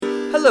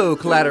Hello,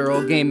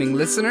 Collateral Gaming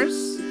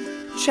listeners.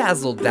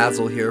 Chazzle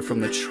Dazzle here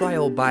from the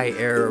Trial by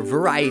Air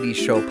Variety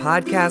Show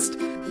podcast.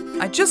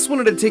 I just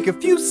wanted to take a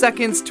few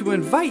seconds to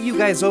invite you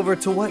guys over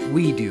to what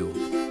we do.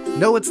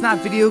 No, it's not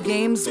video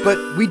games, but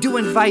we do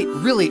invite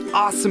really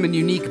awesome and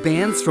unique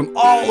bands from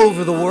all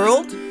over the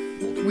world.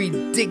 We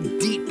dig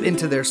deep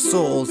into their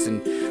souls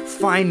and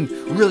find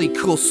really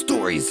cool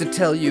stories to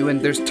tell you,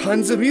 and there's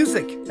tons of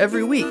music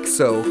every week,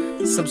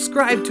 so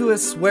subscribe to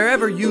us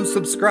wherever you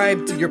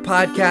subscribe to your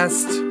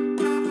podcast.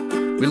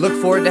 We look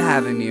forward to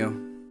having you.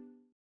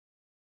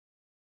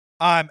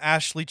 I'm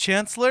Ashley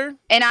Chancellor.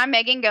 And I'm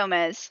Megan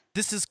Gomez.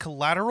 This is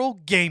Collateral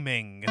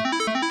Gaming.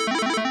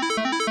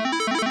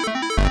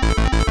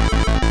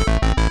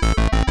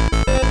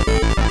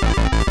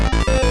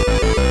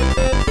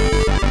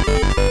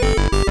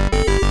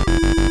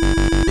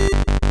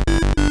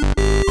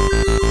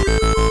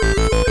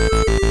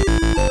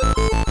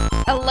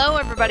 Hello,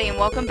 everybody, and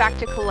welcome back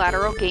to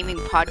Collateral Gaming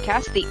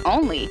Podcast, the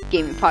only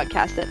gaming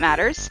podcast that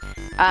matters.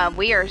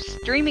 We are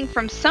streaming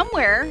from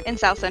somewhere in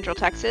South Central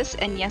Texas,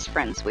 and yes,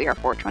 friends, we are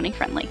 420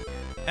 friendly.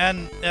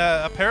 And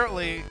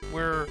apparently,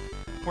 we're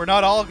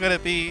not all going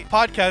to be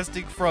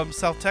podcasting from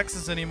South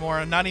Texas anymore,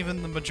 and not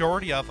even the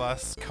majority of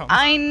us come.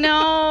 I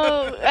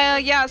know.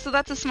 Yeah, so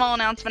that's a small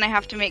announcement I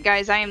have to make,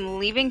 guys. I am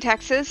leaving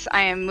Texas.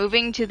 I am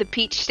moving to the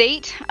Peach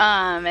State,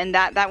 and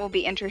that will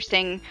be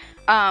interesting.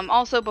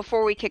 Also,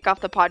 before we kick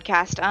off the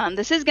podcast,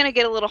 this is going to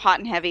get a little hot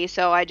and heavy,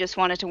 so I just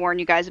wanted to warn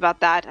you guys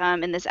about that.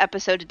 In this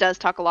episode, it does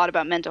talk a lot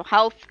about mental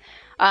health.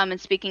 And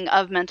speaking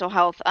of mental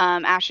health,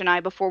 Ash and I,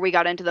 before we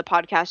got into the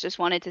podcast, just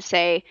wanted to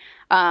say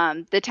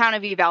the town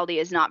of Uvalde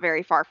is not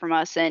very far from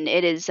us, and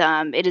it is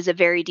a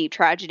very deep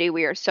tragedy.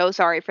 We are so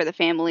sorry for the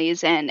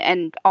families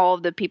and all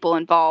of the people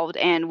involved,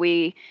 and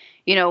we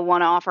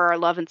want to offer our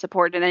love and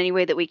support in any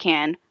way that we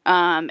can.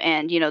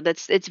 And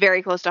it's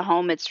very close to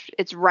home.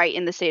 It's right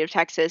in the state of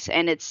Texas,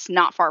 and it's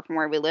not far from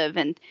where we live.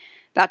 And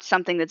that's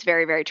something that's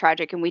very, very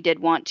tragic. And we did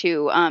want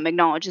to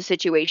acknowledge the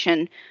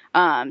situation,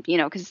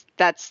 because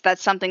that's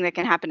something that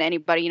can happen to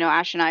anybody.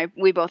 Ash and I,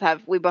 we both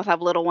have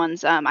little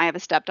ones. I have a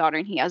stepdaughter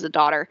and he has a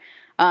daughter.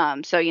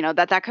 So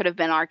that could have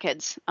been our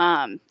kids.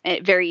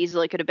 It very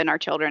easily could have been our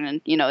children.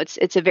 And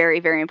it's a very,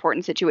 very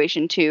important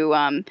situation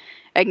to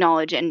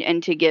acknowledge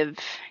and to give.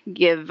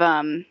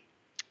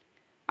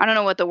 I don't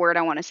know what the word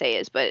I want to say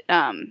is, but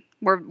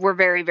we're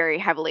very, very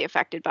heavily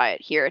affected by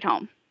it here at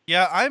home.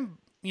 Yeah, I'm.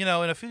 In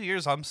a few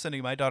years, I'm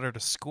sending my daughter to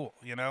school.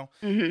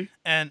 Mm-hmm.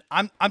 And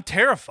I'm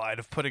terrified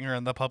of putting her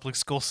in the public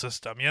school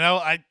system.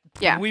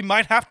 We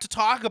might have to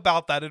talk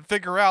about that and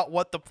figure out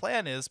what the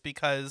plan is,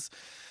 because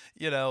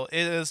it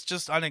is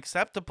just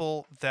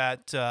unacceptable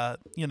that,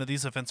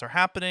 these events are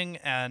happening.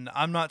 And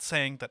I'm not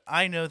saying that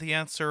I know the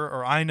answer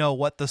or I know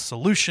what the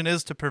solution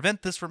is to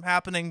prevent this from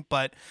happening,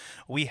 but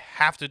we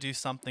have to do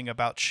something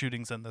about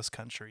shootings in this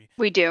country.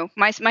 We do.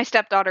 My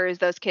stepdaughter is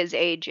those kids'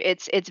 age.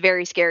 It's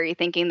very scary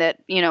thinking that,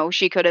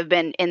 she could have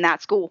been in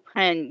that school.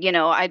 And,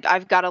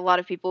 I've got a lot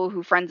of people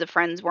who friends of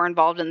friends were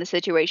involved in the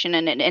situation,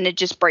 and it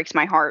just breaks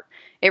my heart.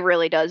 It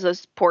really does.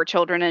 Those poor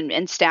children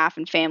and staff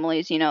and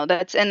families,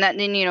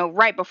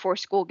 right before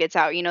school gets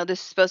out, this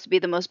is supposed to be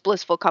the most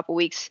blissful couple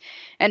weeks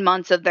and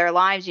months of their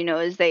lives,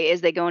 as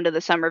they go into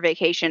the summer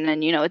vacation.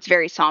 And, it's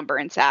very somber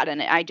and sad.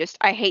 And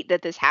I hate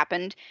that this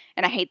happened,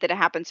 and I hate that it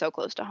happened so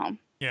close to home.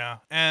 Yeah.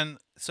 And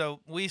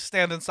so we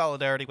stand in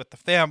solidarity with the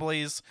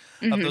families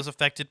of those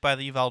affected by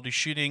the Uvalde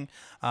shooting.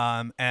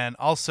 And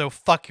also,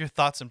 fuck your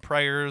thoughts and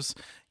prayers.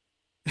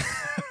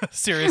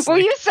 Seriously.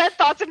 Well, you said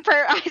thoughts and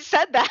prayer. I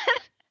said that.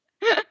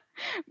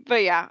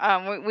 But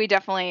yeah, we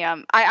definitely,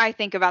 I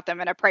think about them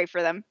and I pray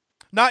for them.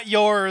 Not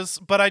yours,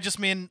 but I just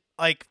mean,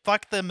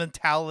 fuck the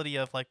mentality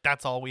of,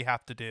 that's all we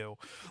have to do.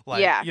 Know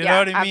what I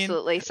mean?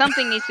 Absolutely.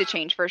 Something needs to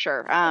change for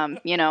sure. I'm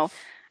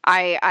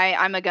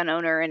a gun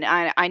owner, and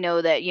I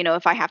know that,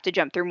 if I have to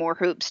jump through more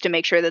hoops to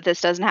make sure that this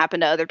doesn't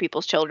happen to other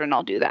people's children,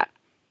 I'll do that.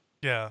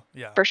 Yeah.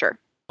 For sure.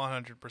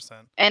 100%.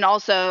 And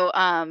also,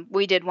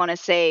 we did want to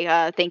say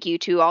thank you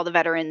to all the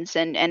veterans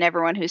and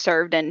everyone who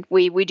served. And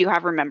we do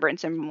have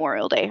Remembrance and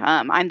Memorial Day.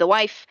 I'm the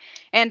wife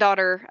and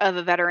daughter of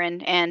a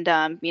veteran. And,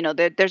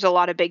 there's a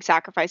lot of big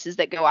sacrifices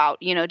that go out,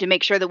 to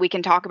make sure that we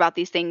can talk about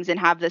these things and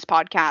have this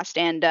podcast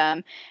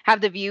and have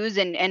the views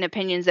and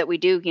opinions that we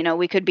do.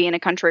 We could be in a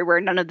country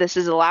where none of this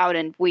is allowed.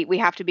 And we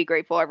have to be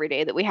grateful every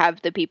day that we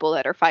have the people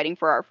that are fighting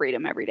for our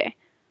freedom every day.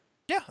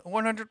 Yeah,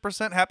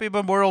 100%. Happy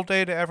Memorial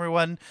Day to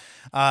everyone,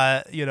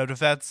 to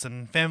vets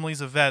and families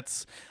of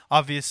vets.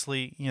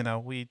 Obviously,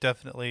 we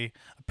definitely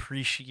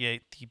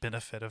appreciate the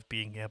benefit of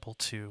being able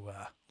to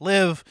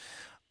live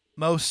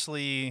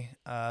mostly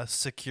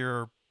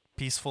secure,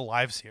 peaceful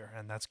lives here,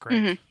 and that's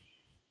great. Mm-hmm.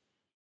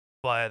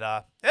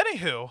 But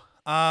anywho,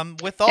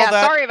 with all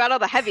that, sorry about all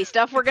the heavy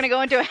stuff. We're going to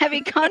go into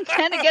heavy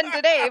content again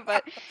today,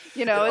 but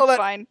it's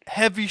fine.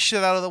 Heavy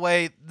shit out of the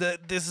way.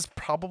 This is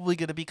probably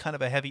going to be kind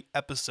of a heavy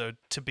episode,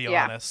 to be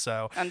honest.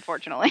 So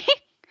unfortunately,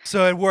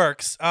 so it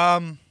works.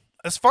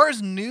 As far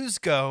as news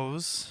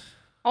goes,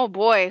 oh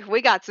boy,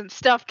 we got some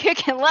stuff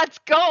kicking. Let's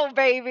go,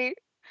 baby.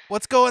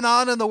 What's going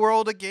on in the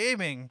world of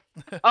gaming?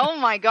 Oh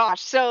my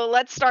gosh. So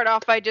let's start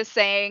off by just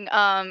saying,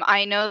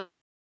 I know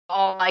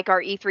all like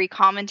our E3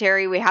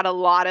 commentary. We had a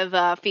lot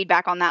of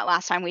feedback on that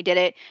last time we did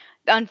it.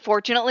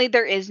 Unfortunately,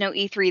 there is no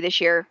E3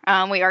 this year.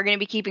 We are going to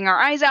be keeping our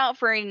eyes out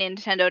for any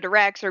Nintendo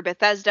Directs or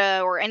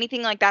Bethesda or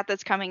anything like that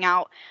that's coming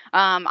out.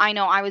 I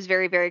know I was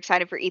very, very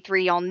excited for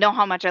E3. Y'all know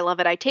how much I love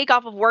it. I take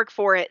off of work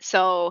for it.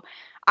 So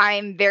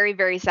I'm very,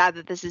 very sad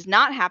that this is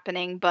not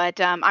happening.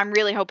 But I'm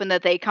really hoping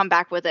that they come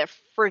back with a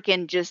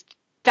freaking just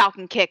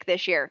Falcon kick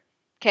this year.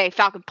 Okay,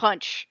 Falcon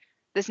punch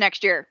this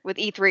next year with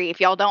E3. If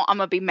y'all don't, I'm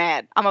going to be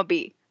mad. I'm going to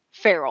be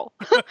feral.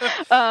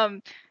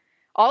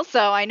 Also,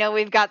 I know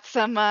we've got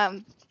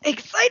some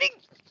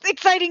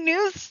exciting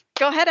news.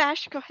 Go ahead,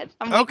 Ash. Go ahead.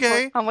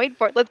 I'm waiting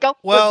for it. Let's go.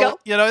 Well, Let's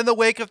go. In the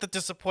wake of the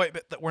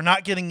disappointment that we're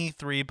not getting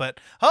E3, but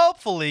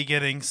hopefully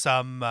getting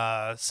some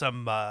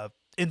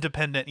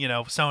independent,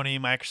 Sony,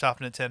 Microsoft,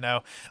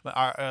 Nintendo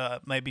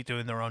might be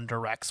doing their own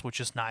directs, which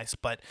is nice.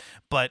 But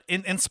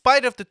in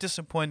spite of the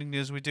disappointing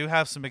news, we do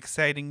have some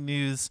exciting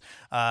news.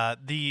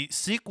 The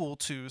sequel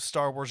to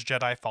Star Wars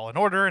Jedi Fallen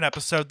Order, an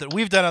episode that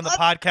we've done on the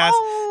podcast.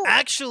 Go!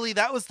 Actually,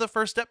 that was the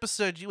first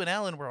episode you and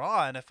Alan were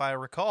on, if I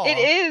recall. It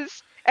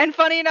is. And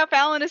funny enough,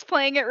 Alan is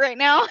playing it right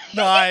now.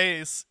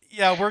 Nice.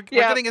 Yeah, we're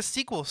getting a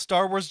sequel,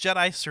 Star Wars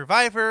Jedi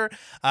Survivor.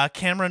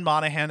 Cameron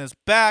Monaghan is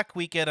back.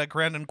 We get a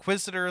Grand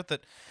Inquisitor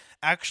that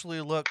actually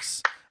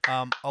looks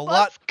a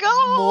lot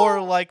more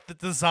like the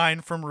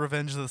design from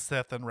Revenge of the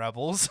Sith and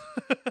Rebels.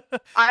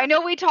 I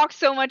know we talk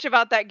so much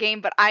about that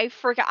game, but I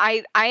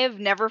have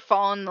never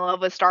fallen in love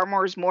with Star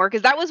Wars more,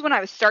 because that was when I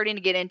was starting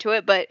to get into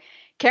it, but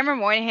Cameron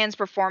Monaghan's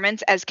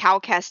performance as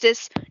Cal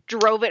Kestis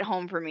drove it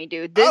home for me,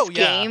 dude. This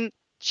game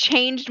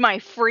changed my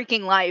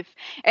freaking life.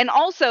 And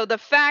also the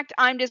fact,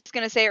 I'm just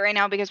going to say it right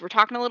now because we're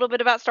talking a little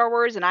bit about Star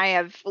Wars, and I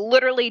have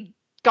literally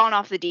gone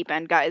off the deep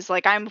end, guys.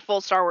 Like, I'm a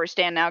full Star Wars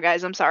stan now,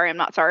 guys. I'm sorry. I'm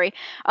not sorry.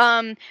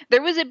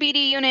 There was a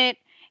BD unit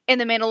in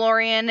The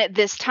Mandalorian.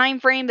 This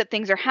time frame that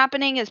things are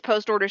happening is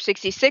post Order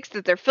 66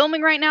 that they're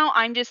filming right now.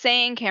 I'm just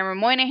saying Cameron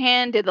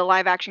Monaghan did the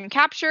live action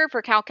capture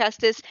for Cal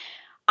Kestis.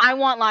 I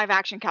want live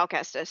action Cal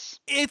Kestis.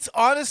 It's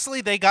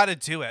honestly, they got to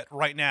do it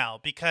right now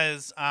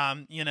because,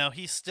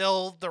 he's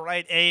still the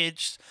right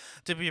age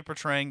to be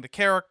portraying the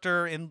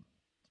character in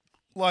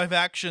live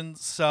action.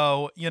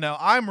 So,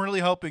 I'm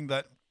really hoping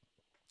that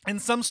in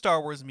some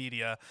Star Wars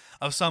media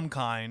of some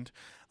kind,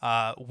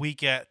 we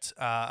get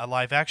a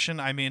live action.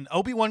 I mean,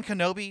 Obi-Wan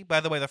Kenobi,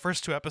 by the way, the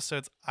first 2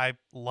 episodes I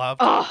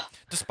loved.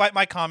 Despite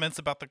my comments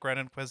about the Grand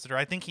Inquisitor,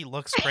 I think he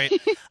looks great.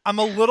 I'm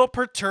a little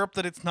perturbed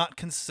that it's not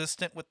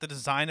consistent with the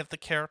design of the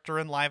character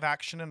in live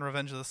action in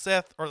Revenge of the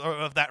Sith, or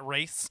of that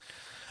race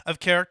of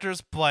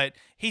characters, but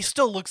he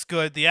still looks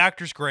good. The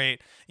actor's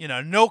great.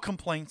 No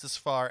complaints as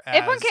far as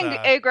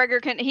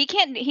he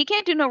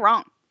can't do no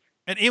wrong.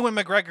 And Ewan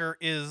McGregor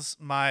is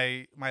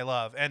my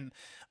love, and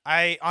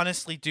I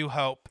honestly do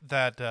hope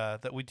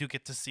that we do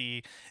get to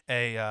see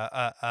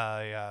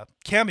a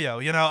cameo.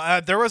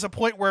 There was a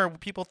point where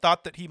people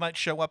thought that he might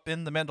show up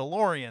in The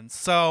Mandalorian,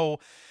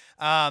 so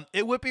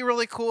it would be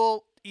really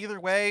cool either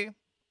way.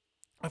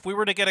 If we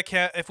were to get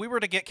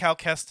Cal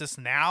Kestis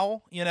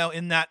now,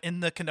 in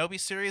the Kenobi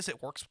series,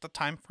 it works with the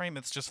time frame.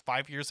 It's just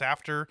 5 years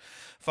after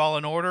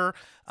Fallen Order.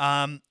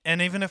 And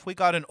even if we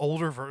got an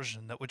older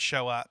version that would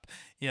show up,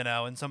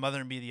 in some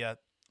other media,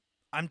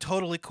 I'm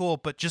totally cool.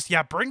 But just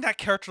bring that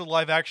character to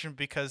live action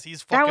because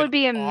he's fucking That would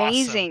be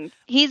amazing. Awesome.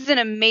 He's an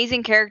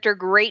amazing character,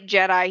 great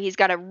Jedi. He's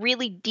got a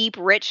really deep,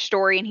 rich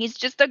story, and he's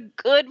just a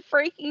good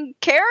freaking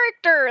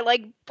character.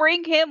 Like,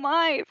 bring him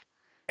live.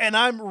 And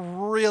I'm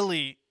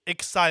really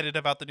excited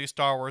about the new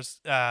Star Wars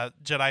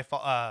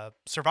Jedi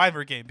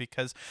Survivor game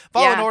because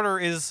Fallen Order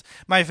is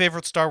my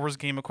favorite Star Wars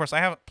game. Of course, I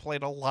haven't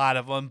played a lot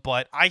of them,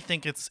 but I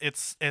think it's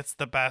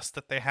the best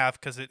that they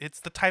have because it's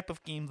the type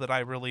of game that I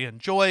really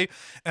enjoy,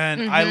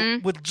 and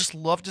I would just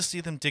love to see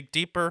them dig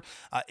deeper.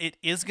 It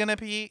is going to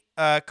be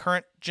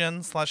current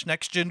gen /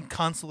 next gen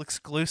console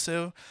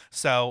exclusive,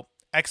 so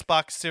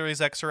Xbox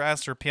Series X or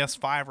S or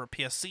PS5 or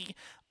PSC.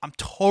 I'm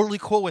totally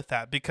cool with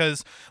that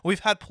because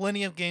we've had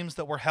plenty of games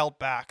that were held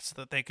back so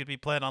that they could be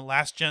played on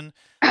last gen.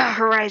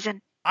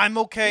 Horizon. I'm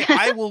okay.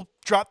 I will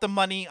drop the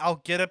money.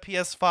 I'll get a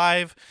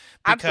PS5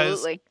 because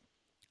Absolutely.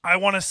 I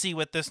want to see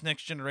what this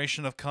next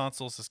generation of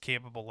consoles is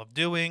capable of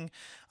doing.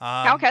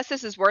 Cal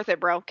Kestis is worth it,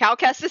 bro. Cal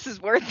Kestis is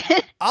worth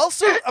it.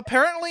 Also,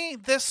 apparently,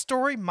 this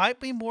story might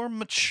be more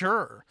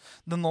mature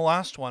than the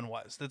last one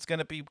was. It's going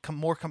to be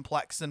more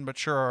complex and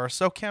mature, or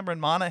so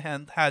Cameron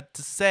Monaghan had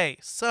to say.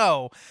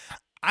 So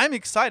I'm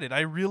excited. I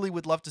really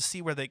would love to see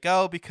where they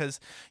go because,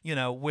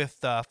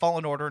 with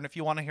Fallen Order, and if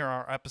you want to hear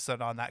our episode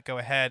on that, go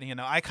ahead.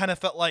 I kind of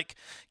felt like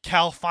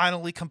Cal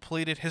finally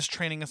completed his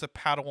training as a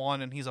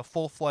Padawan and he's a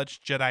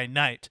full-fledged Jedi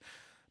Knight.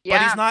 Yeah.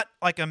 But he's not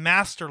like a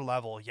master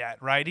level yet,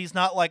 right? He's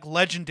not like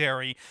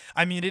legendary.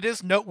 I mean, it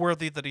is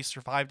noteworthy that he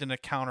survived an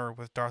encounter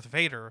with Darth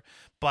Vader,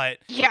 but...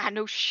 Yeah,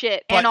 no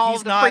shit. And all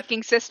of the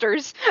freaking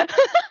sisters.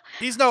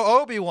 He's no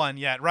Obi-Wan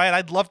yet, right?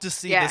 I'd love to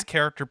see this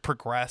character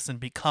progress and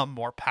become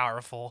more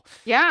powerful.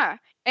 Yeah.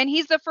 And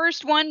he's the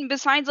first one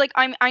besides, like,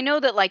 I know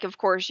that, like, of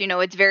course,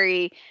 it's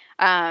very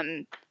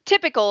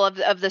typical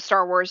of the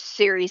Star Wars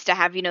series to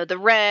have, the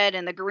red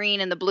and the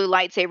green and the blue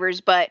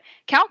lightsabers, but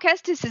Cal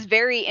Kestis is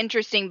very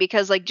interesting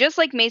because, like, just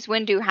like Mace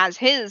Windu has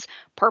his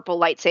purple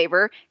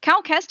lightsaber,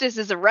 Cal Kestis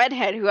is a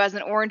redhead who has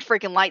an orange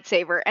freaking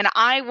lightsaber, and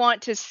I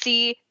want to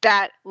see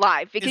that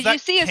live because you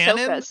see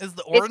Ahsoka's. Is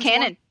the orange it's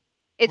canon. One?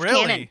 It's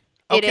really? Canon.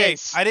 Okay, it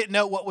is. I didn't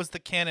know what was the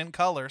canon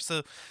color,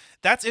 so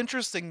that's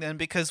interesting then,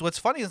 because what's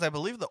funny is I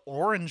believe the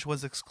orange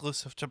was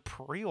exclusive to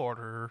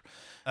pre-order.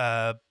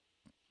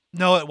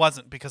 No, it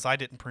wasn't, because I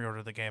didn't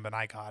pre-order the game and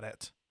I got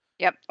it.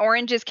 Yep,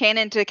 orange is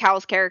canon to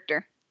Cal's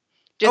character.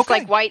 Just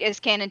like white is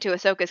canon to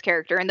Ahsoka's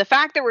character. And the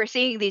fact that we're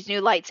seeing these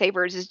new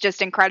lightsabers is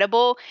just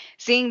incredible.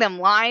 Seeing them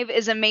live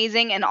is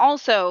amazing. And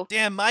also...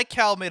 Damn, my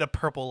Cal made a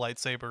purple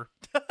lightsaber.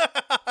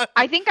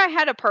 I think I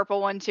had a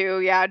purple one too,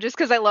 yeah, just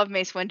because I love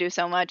Mace Windu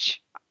so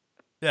much.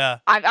 Yeah.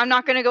 I'm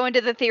not going to go into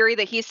the theory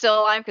that he's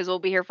still alive because we'll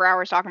be here for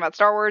hours talking about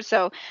Star Wars.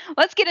 So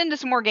let's get into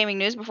some more gaming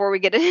news before we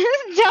get down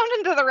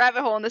into the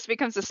rabbit hole and this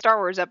becomes a Star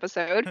Wars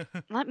episode.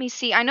 Let me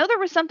see. I know there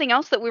was something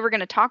else that we were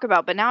going to talk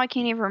about, but now I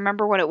can't even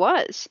remember what it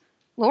was.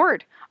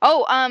 Lord.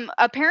 Oh,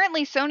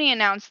 apparently Sony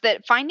announced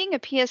that finding a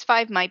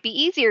PS5 might be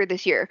easier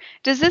this year.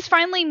 Does this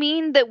finally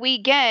mean that we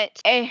get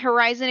a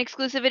Horizon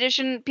exclusive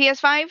edition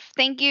PS5?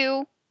 Thank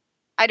you.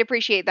 I'd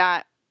appreciate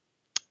that.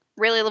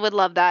 Really would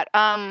love that.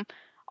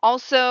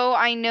 Also,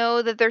 I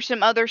know that there's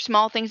some other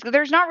small things.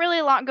 There's not really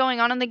a lot going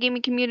on in the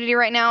gaming community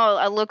right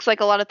now. It looks like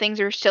a lot of things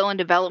are still in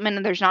development,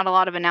 and there's not a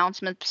lot of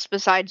announcements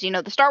besides,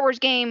 the Star Wars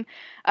game,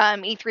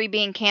 E3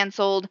 being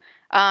canceled.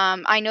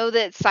 I know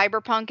that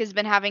Cyberpunk has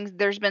been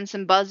there's been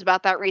some buzz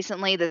about that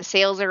recently. The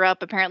sales are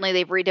up. Apparently,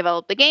 they've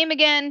redeveloped the game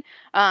again.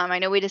 I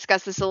know we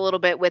discussed this a little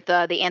bit with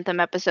the Anthem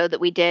episode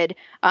that we did.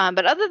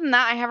 But other than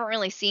that, I haven't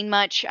really seen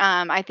much.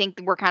 I think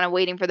we're kind of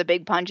waiting for the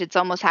big punch. It's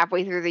almost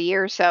halfway through the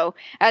year. So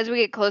as we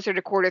get closer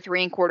to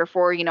Q3 and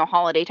Q4,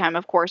 holiday time,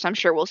 of course, I'm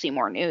sure we'll see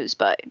more news.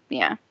 But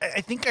yeah.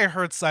 I think I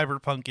heard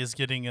Cyberpunk is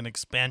getting an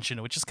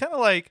expansion, which is kind of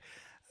like,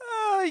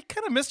 you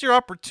kind of missed your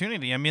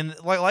opportunity. I mean,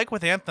 like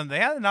with Anthem, they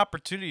had an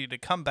opportunity to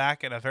come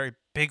back in a very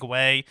big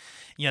way,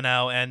 and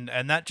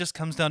that just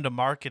comes down to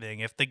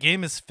marketing. If the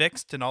game is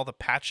fixed and all the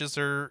patches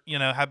are,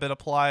 have been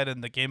applied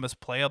and the game is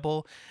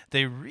playable,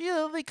 they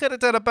really could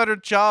have done a better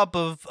job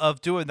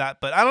of doing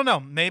that. But I don't know,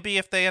 maybe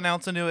if they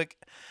announce a new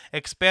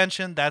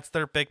expansion, that's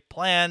their big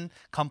plan.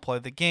 Come play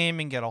the game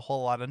and get a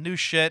whole lot of new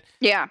shit.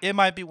 Yeah. It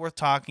might be worth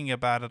talking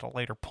about at a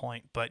later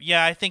point. But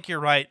yeah, I think you're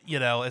right.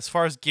 As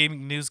far as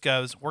gaming news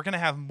goes, we're going to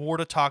have more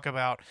to talk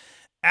about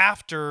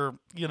after,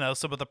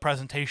 some of the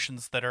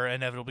presentations that are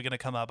inevitably going to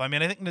come up. I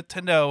mean, I think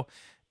Nintendo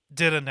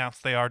did announce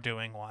they are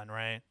doing one,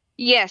 right?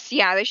 Yes,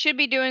 yeah, they should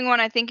be doing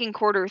one, I think, in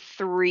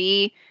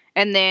Q3.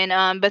 And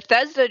then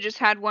Bethesda just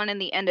had one in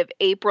the end of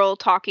April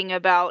talking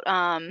about,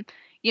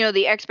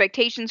 the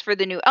expectations for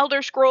the new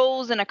Elder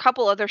Scrolls and a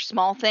couple other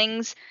small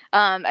things.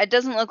 It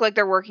doesn't look like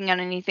they're working on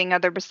anything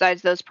other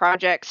besides those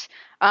projects.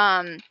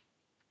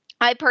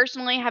 I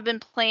personally have been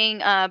playing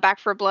Back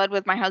 4 Blood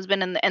with my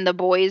husband and the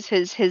boys,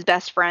 his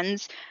best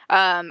friends.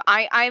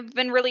 I've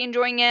been really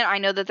enjoying it. I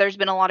know that there's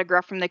been a lot of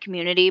gruff from the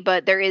community,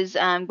 but there is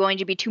going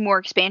to be 2 more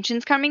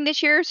expansions coming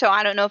this year. So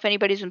I don't know if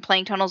anybody's been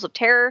playing Tunnels of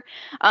Terror,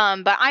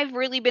 but I've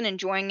really been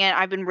enjoying it.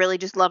 I've been really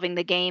just loving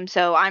the game.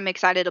 So I'm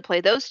excited to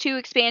play those 2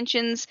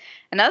 expansions.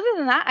 And other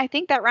than that, I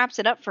think that wraps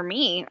it up for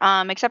me,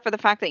 except for the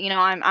fact that,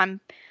 I'm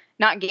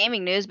not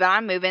gaming news, but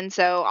I'm moving.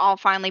 So I'll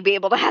finally be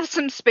able to have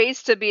some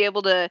space to be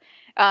able to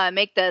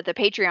make the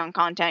Patreon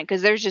content,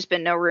 because there's just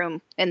been no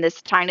room in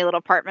this tiny little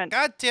apartment.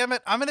 God damn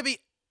it. I'm going to be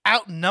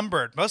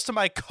outnumbered. Most of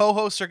my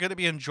co-hosts are going to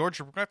be in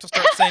Georgia. We're going to have to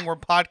start saying we're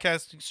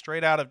podcasting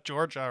straight out of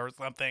Georgia or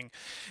something,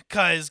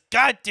 because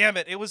God damn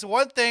it. It was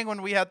one thing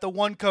when we had the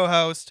one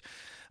co-host.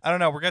 I don't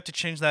know. We're going to have to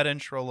change that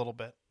intro a little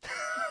bit.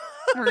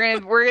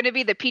 we're gonna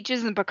be the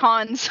peaches and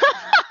pecans.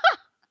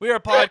 We are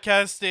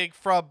podcasting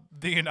from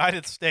the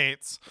United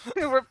States.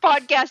 We're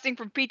podcasting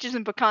from peaches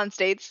and pecan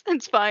states.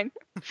 It's fine.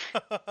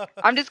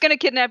 I'm just going to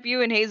kidnap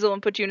you and Hazel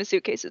and put you in a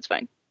suitcase. It's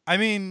fine. I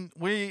mean,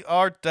 we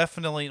are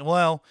definitely...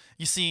 Well,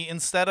 you see,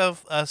 instead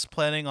of us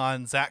planning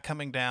on Zach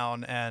coming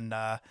down and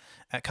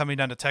coming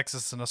down to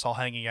Texas and us all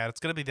hanging out,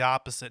 it's going to be the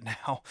opposite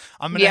now.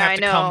 I'm going to have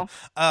to come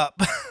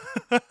up.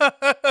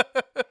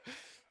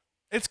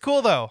 It's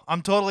cool though.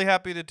 I'm totally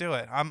happy to do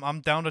it.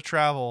 I'm down to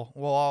travel.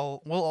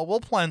 We'll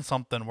plan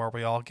something where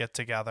we all get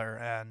together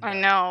and I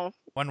know.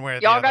 One way or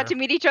the Y'all other. got to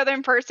meet each other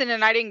in person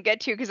and I didn't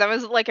get to because I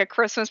was at like a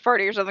Christmas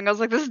party or something. I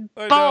was like, this is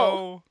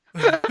bull.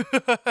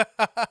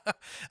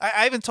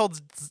 I even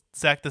told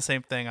Zach the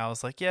same thing. I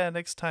was like, yeah,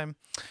 next time.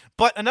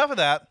 But enough of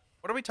that.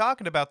 What are we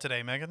talking about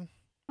today, Megan?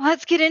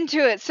 Let's get into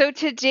it. So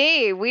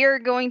today we are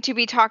going to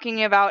be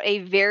talking about a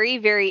very,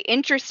 very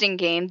interesting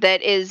game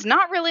that is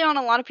not really on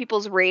a lot of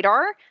people's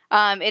radar.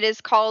 It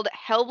is called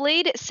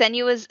Hellblade: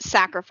 Senua's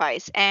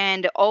Sacrifice.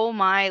 And oh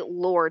my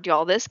lord,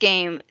 y'all, this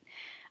game,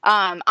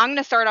 I'm going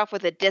to start off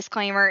with a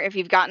disclaimer. If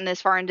you've gotten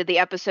this far into the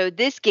episode,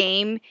 this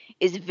game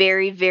is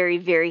very, very,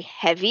 very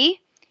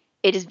heavy.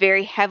 It is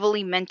very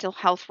heavily mental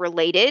health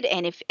related.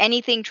 And if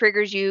anything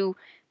triggers you,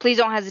 please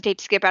don't hesitate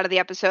to skip out of the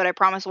episode. I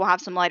promise we'll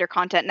have some lighter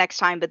content next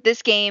time. But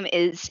this game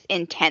is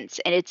intense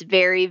and it's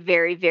very,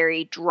 very,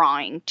 very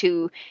drawing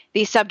to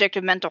the subject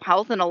of mental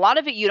health. And a lot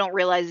of it you don't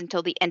realize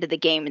until the end of the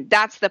game. And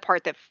that's the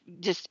part that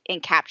just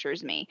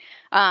captures me.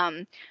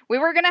 We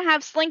were going to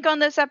have Slink on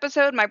this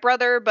episode, my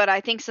brother, but I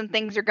think some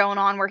things are going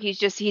on where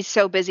he's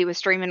so busy with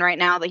streaming right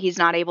now that he's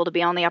not able to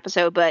be on the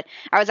episode. But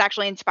I was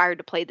actually inspired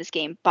to play this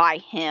game by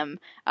him.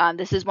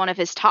 This is one of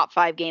his top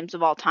 5 games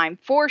of all time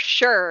for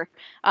sure.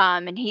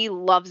 And he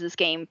loves this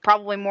game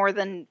probably more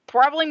than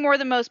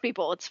most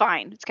people. It's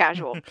fine. It's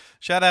casual.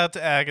 Shout out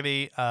to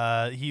Agony.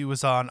 He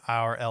was on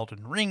our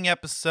Elden Ring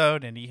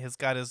episode and he has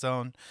got his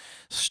own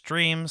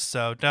stream.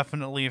 So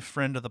definitely a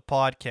friend of the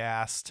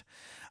podcast.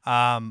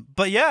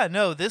 But yeah,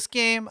 no, this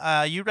game,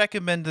 you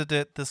recommended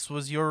it. This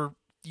was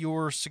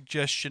your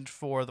suggestion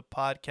for the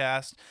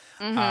podcast.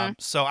 Mm-hmm.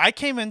 So I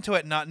came into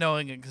it not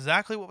knowing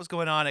exactly what was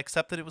going on,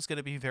 except that it was going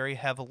to be very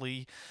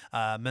heavily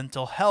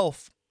mental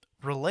health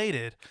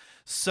related.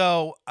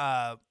 So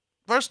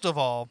first of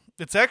all,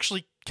 it's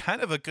actually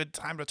kind of a good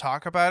time to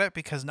talk about it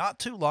because not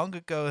too long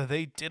ago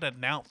they did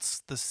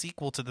announce the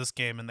sequel to this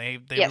game and they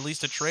Yes.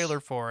 released a trailer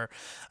for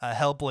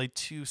Hellblade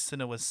 2: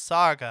 Senua's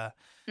Saga.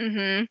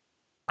 Mm-hmm.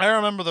 I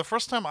remember the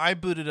first time I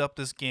booted up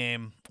this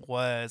game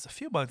was a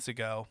few months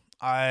ago.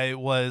 I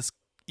was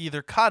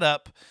either caught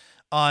up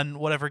on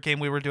whatever game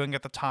we were doing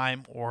at the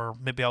time, or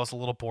maybe I was a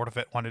little bored of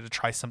it, wanted to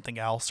try something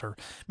else, or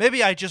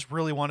maybe I just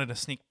really wanted a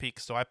sneak peek.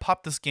 So I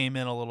popped this game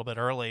in a little bit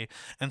early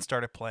and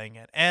started playing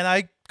it. And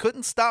I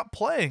couldn't stop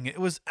playing. It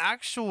was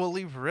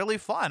actually really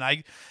fun.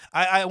 I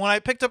when I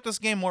picked up this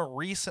game more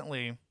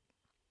recently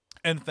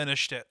and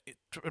finished it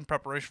in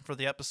preparation for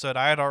the episode,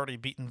 I had already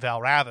beaten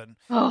Valravn.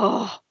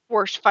 Oh,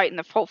 worst fight in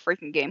the whole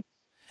freaking game.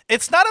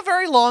 It's not a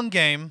very long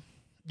game.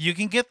 You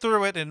can get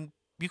through it, and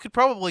you could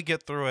probably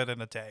get through it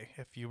in a day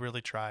if you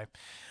really try.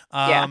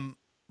 Yeah.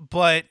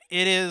 But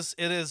it is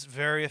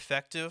very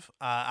effective.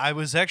 I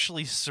was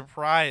actually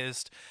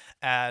surprised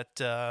at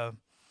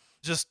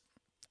just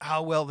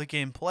how well the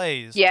game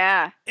plays.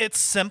 Yeah. It's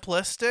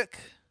simplistic.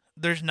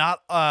 There's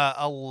not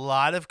a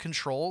lot of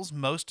controls.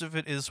 Most of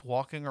it is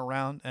walking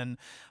around and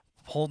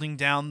holding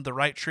down the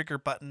right trigger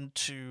button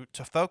to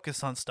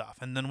focus on stuff.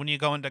 And then when you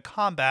go into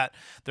combat,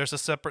 there's a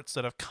separate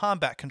set of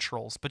combat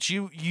controls. But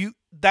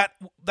that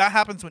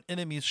happens when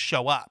enemies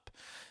show up.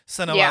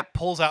 Senua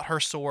pulls out her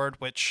sword,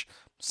 which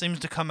seems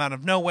to come out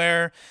of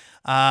nowhere,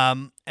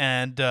 and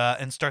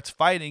starts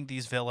fighting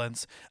these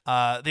villains.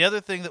 The other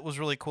thing that was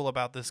really cool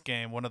about this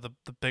game, one of the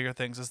bigger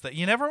things, is that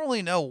you never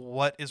really know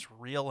what is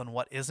real and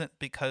what isn't,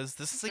 because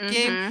this is a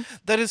game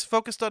that is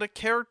focused on a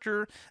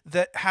character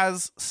that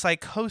has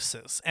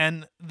psychosis.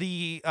 And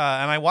and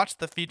I watched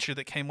the feature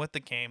that came with the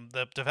game.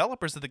 The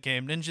developers of the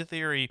game, Ninja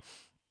Theory,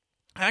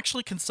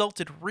 actually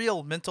consulted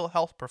real mental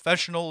health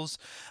professionals,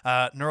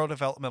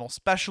 neurodevelopmental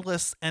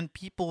specialists, and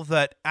people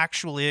that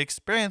actually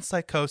experience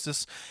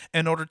psychosis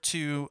in order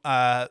to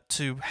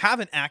have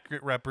an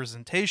accurate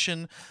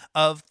representation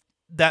of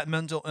that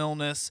mental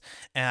illness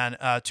and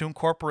to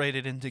incorporate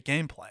it into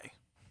gameplay.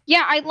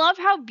 Yeah, I love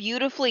how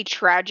beautifully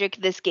tragic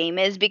this game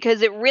is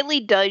because it really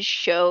does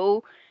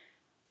show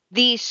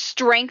the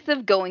strength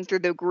of going through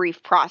the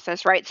grief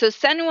process, right? So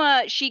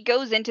Senua, she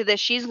goes into this,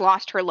 she's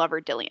lost her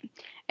lover Dillion.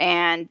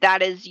 And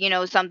that is,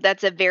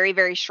 that's a very,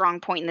 very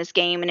strong point in this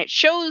game. And it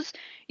shows,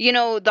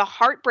 the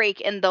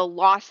heartbreak and the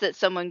loss that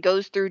someone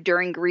goes through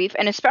during grief,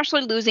 and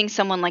especially losing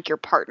someone like your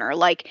partner.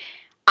 Like,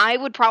 I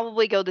would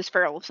probably go this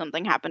feral if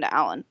something happened to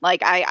Alan.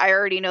 Like, I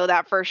already know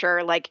that for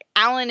sure. Like,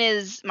 Alan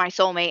is my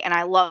soulmate, and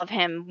I love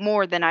him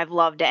more than I've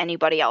loved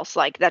anybody else.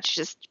 Like, that's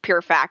just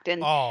pure fact.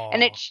 And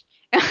it's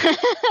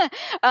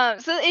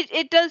so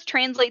it does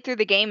translate through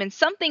the game. And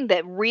something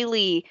that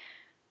really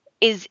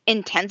is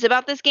intense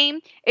about this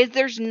game is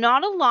there's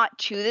not a lot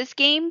to this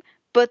game,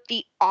 but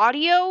the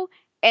audio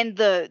and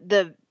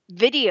the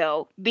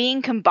video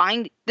being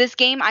combined, this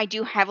game I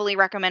do heavily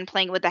recommend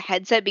playing with a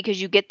headset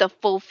because you get the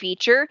full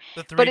feature.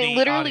 The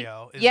 3D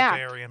audio is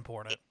very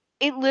important.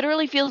 It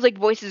literally feels like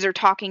voices are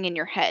talking in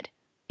your head.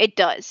 It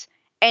does.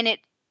 And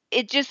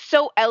it just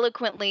so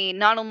eloquently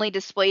not only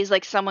displays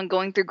like someone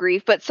going through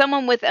grief, but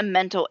someone with a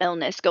mental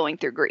illness going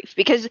through grief.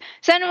 Because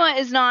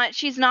Senua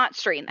she's not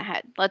straight in the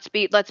head. Let's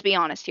be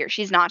honest here.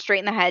 She's not straight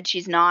in the head.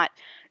 She's not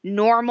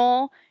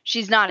normal.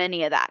 She's not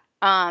any of that.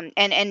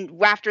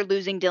 And after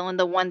losing Dylan,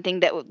 the one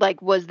thing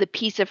that was the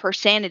piece of her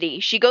sanity,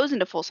 she goes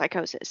into full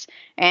psychosis.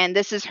 And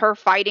this is her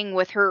fighting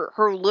with her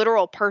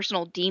literal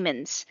personal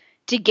demons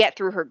to get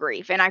through her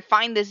grief. And I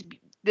find this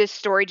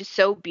story just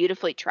so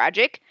beautifully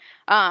tragic.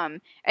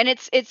 And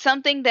it's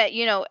something that,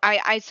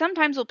 I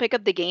sometimes will pick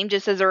up the game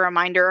just as a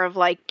reminder of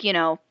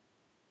the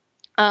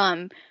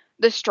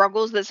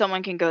struggles that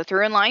someone can go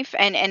through in life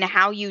and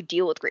how you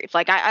deal with grief.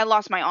 Like I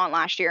lost my aunt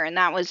last year, and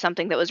that was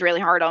something that was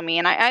really hard on me.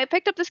 And I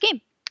picked up this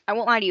game. I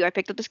won't lie to you. I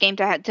picked up this game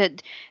to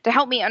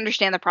help me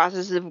understand the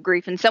processes of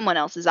grief in someone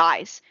else's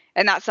eyes.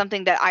 And that's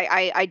something that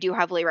I do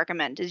heavily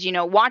recommend is,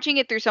 watching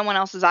it through someone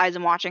else's eyes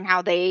and watching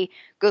how they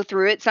go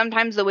through it.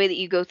 Sometimes the way that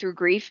you go through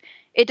grief,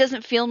 it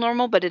doesn't feel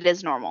normal, but it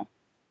is normal.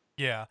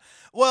 Yeah.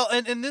 Well,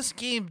 and this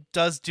game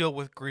does deal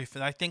with grief,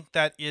 and I think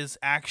that is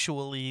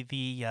actually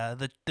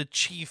the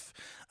chief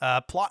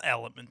plot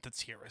element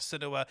that's here. Is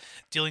Senua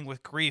dealing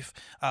with grief.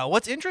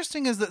 What's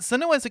interesting is that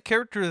Senua is a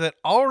character that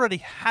already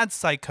had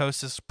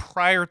psychosis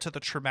prior to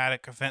the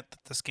traumatic event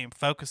that this game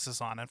focuses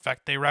on. In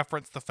fact, they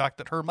reference the fact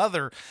that her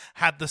mother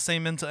had the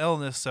same mental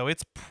illness, so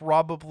it's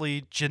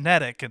probably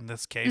genetic in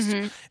this case.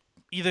 Mm-hmm.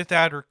 Either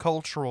that or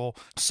cultural.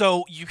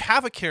 So you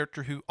have a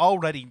character who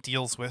already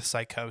deals with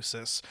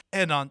psychosis.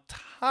 And on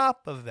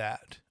top of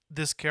that,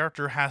 this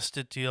character has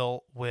to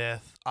deal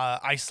with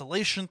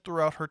isolation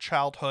throughout her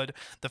childhood.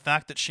 The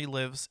fact that she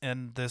lives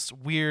in this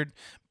weird,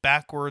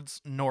 backwards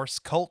Norse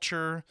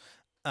culture.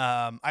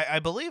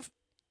 I believe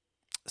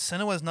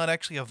Senua is not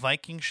actually a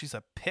Viking. She's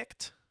a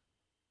Pict.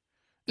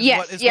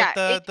 What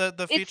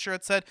the feature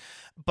had said.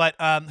 But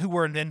who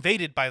were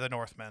invaded by the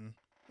Northmen.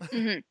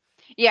 Mm-hmm.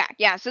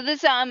 Yeah. So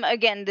this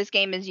again, this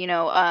game is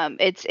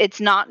it's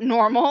not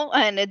normal,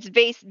 and it's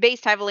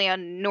based heavily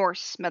on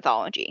Norse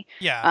mythology.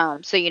 Yeah.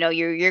 So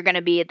you're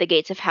gonna be at the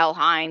gates of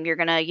Helheim. You're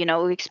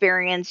gonna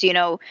experience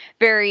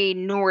very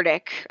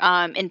Nordic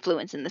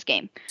influence in this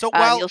game. So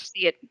while you'll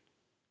see it.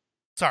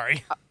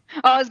 Sorry.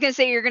 I was gonna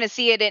say you're gonna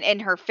see it in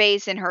her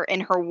face, in her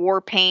war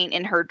paint,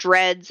 in her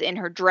dreads, in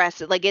her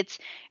dress.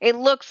 It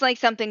looks like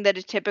something that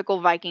a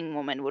typical Viking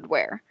woman would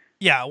wear.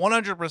 Yeah,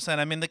 100%.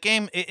 I mean, the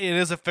game, it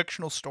is a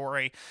fictional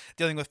story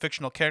dealing with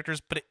fictional characters,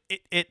 but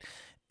it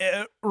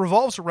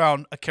revolves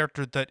around a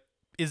character that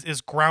is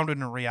grounded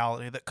in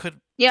reality that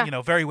could,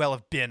 very well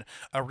have been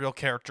a real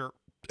character.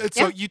 And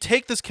so you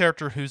take this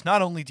character who's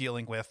not only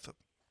dealing with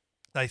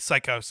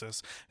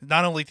psychosis,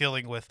 not only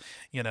dealing with,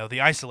 the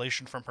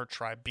isolation from her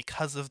tribe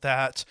because of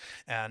that,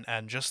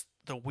 and just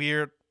the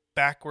weird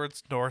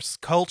backwards Norse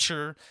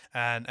culture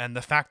and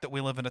the fact that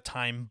we live in a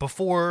time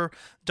before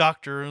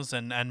doctors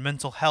and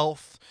mental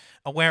health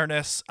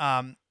awareness.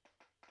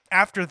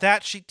 After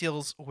that, she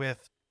deals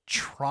with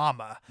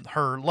trauma.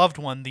 Her loved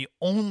one, the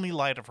only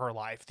light of her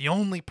life, the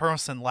only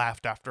person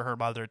left after her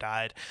mother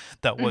died,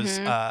 that was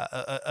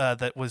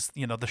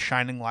the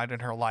shining light in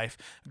her life,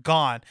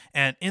 gone,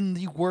 and in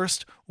the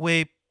worst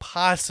way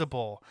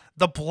possible.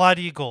 The Blood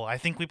Eagle. I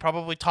think we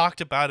probably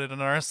talked about it in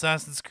our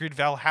Assassin's Creed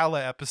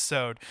Valhalla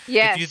episode.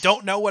 Yes. If you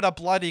don't know what a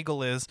Blood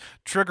Eagle is,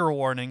 trigger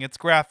warning, it's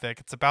graphic.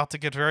 It's about to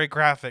get very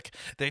graphic.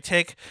 They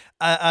take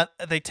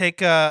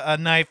a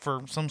knife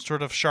or some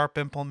sort of sharp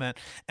implement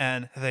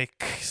and they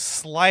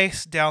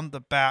slice down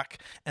the back,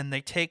 and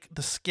they take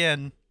the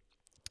skin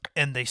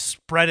and they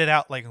spread it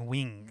out like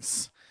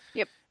wings.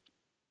 Yep.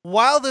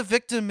 While the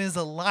victim is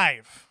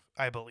alive,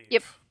 I believe.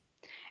 Yep.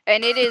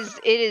 And it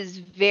is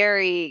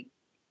very,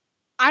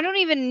 I don't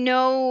even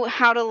know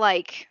how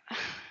to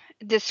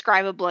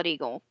describe a Blood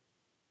Eagle.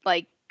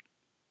 Let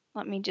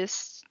me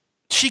just.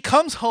 She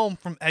comes home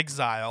from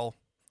exile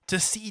to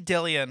see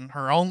Dillion,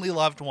 her only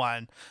loved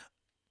one,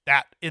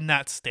 in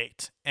that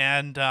state.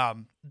 And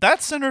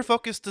that's center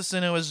focus to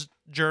Senua's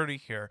journey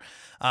here.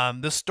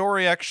 The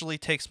story actually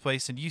takes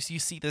place, and you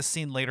see this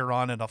scene later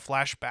on in a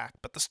flashback,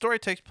 but the story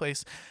takes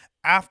place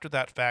after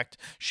that fact.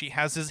 She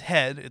has his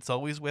head, it's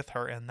always with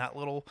her, in that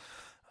little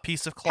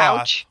piece of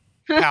cloth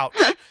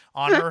pouch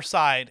on her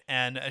side,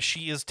 and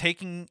she is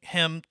taking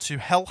him to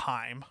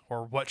Helheim,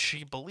 or what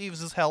she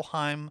believes is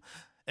Helheim.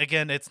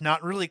 Again, it's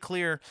not really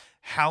clear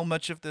how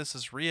much of this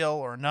is real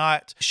or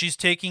not. She's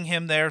taking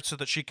him there so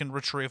that she can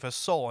retrieve his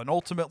soul, and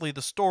ultimately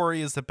the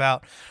story is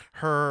about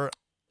her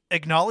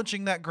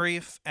acknowledging that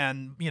grief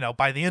and,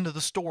 by the end of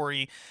the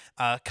story,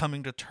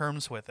 coming to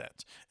terms with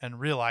it and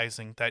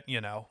realizing that,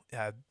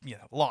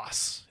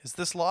 loss. Is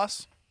this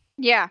loss?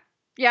 Yeah.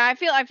 I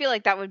feel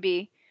like that would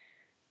be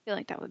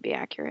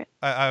accurate.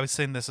 I was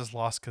saying this is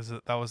loss because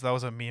that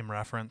was a meme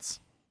reference.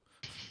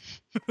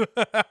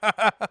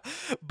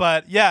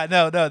 But yeah,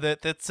 no,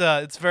 that's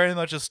it's very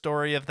much a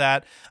story of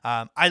that.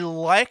 I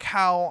like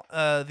how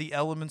the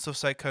elements of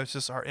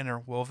psychosis are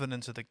interwoven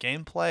into the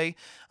gameplay.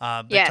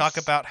 They talk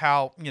about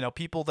how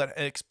people that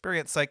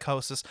experience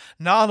psychosis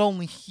not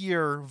only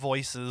hear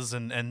voices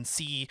and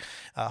see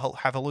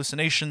have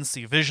hallucinations,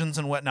 see visions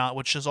and whatnot,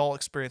 which is all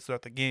experienced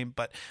throughout the game,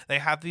 but they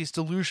have these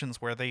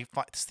delusions where they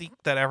think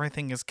that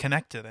everything is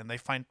connected and they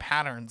find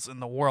patterns in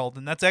the world,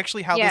 and that's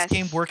actually how this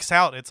game works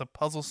out. It's a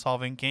puzzle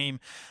solving game.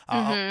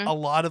 A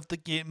lot of the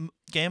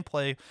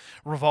gameplay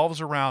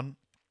revolves around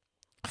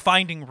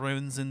finding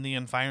runes in the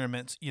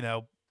environment,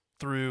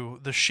 through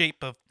the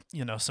shape of,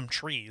 some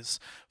trees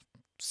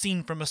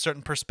seen from a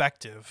certain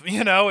perspective,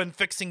 and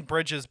fixing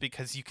bridges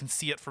because you can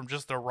see it from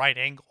just the right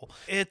angle.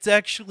 It's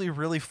actually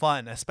really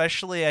fun,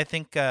 especially I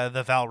think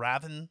the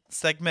Valravn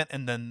segment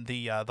and then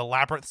the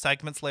Labyrinth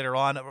segments later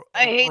on.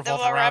 I hate the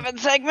Valravn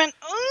segment.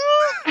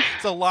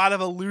 It's a lot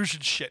of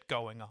illusion shit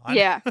going on.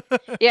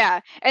 Yeah.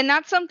 And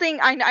that's something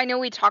I know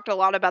we talked a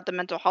lot about the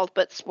mental health,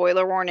 but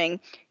spoiler warning,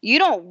 you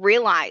don't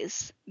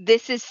realize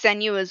this is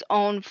Senua's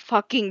own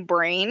fucking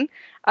brain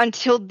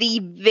until the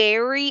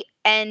very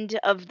end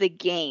of the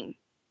game.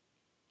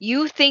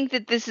 You think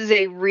that this is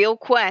a real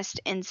quest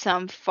in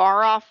some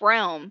far off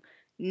realm.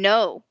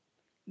 No.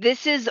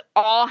 This is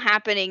all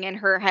happening in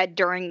her head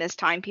during this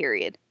time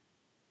period.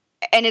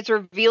 And it's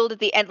revealed at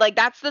the end. Like,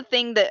 that's the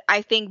thing that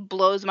I think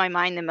blows my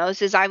mind the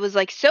most, is I was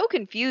like so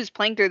confused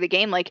playing through the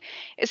game. Like,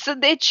 so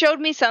it showed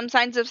me some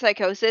signs of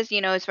psychosis,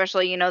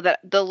 especially, that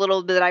the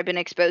little bit that I've been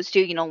exposed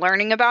to,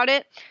 learning about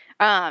it.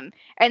 And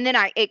then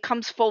it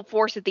comes full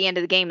force at the end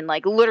of the game and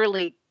like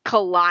literally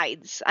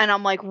collides. And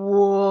I'm like,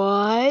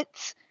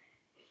 what?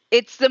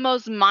 It's the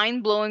most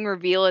mind-blowing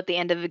reveal at the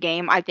end of the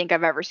game I think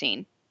I've ever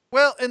seen.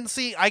 Well, and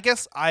see, I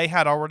guess I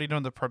had already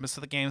known the premise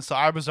of the game, so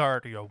I was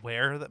already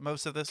aware that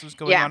most of this was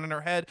going on in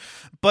her head.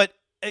 But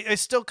I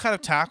still kind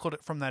of tackled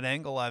it from that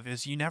angle of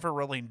is you never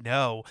really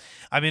know.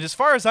 I mean, as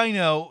far as I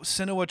know,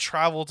 Senua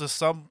traveled to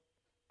some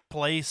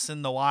place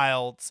in the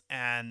wilds,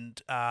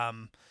 and I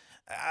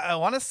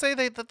want to say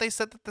that they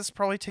said that this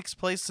probably takes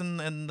place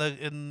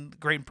in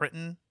Great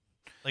Britain,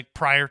 like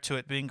prior to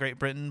it being Great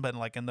Britain, but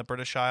like in the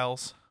British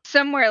Isles.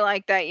 Somewhere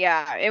like that,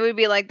 yeah. It would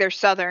be like their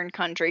southern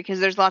country, because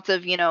there's lots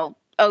of,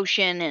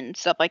 ocean and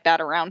stuff like that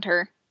around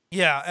her.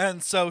 Yeah,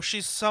 and so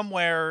she's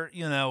somewhere,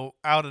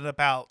 out and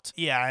about.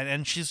 Yeah,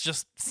 and she's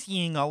just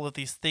seeing all of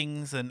these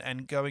things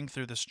and going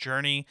through this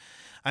journey.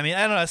 I mean,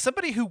 I don't know, as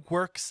somebody who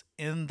works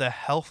in the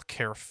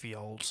healthcare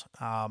field,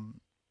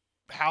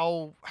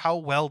 how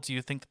well do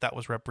you think that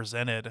was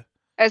represented?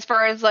 As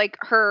far as like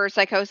her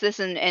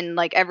psychosis and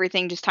like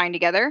everything just tying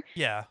together?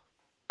 Yeah.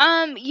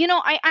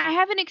 I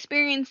haven't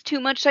experienced too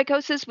much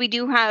psychosis. We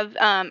do have,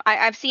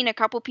 I've seen a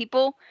couple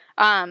people.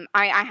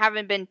 I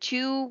haven't been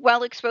too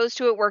well exposed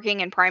to it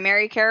working in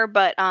primary care,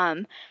 but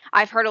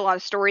I've heard a lot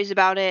of stories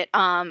about it.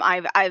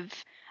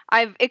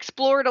 I've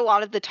explored a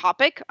lot of the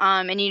topic,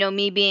 and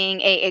me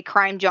being a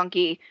crime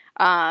junkie,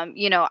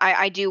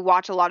 I do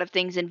watch a lot of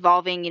things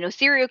involving,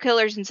 serial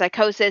killers and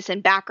psychosis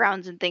and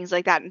backgrounds and things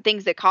like that, and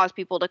things that cause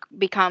people to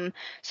become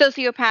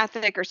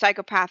sociopathic or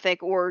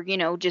psychopathic, or,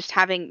 just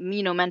having,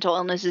 mental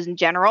illnesses in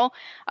general.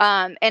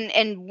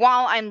 And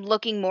while I'm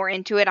looking more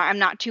into it, I'm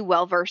not too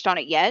well versed on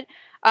it yet.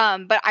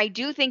 But I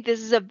do think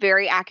this is a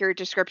very accurate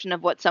description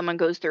of what someone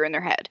goes through in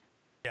their head.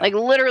 Yeah. Like,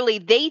 literally,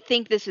 they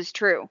think this is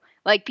true.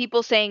 Like,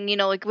 people saying,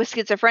 like with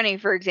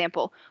schizophrenia, for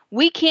example,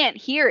 we can't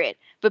hear it,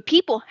 but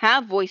people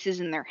have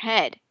voices in their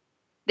head.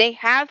 They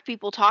have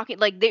people talking,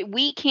 like,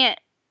 we can't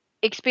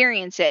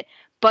experience it,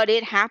 but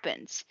it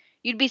happens.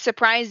 You'd be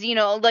surprised,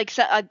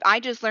 I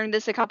just learned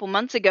this a couple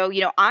months ago.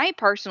 I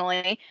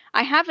personally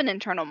have an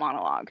internal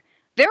monologue.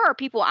 There are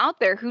people out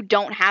there who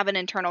don't have an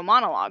internal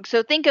monologue.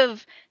 So think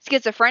of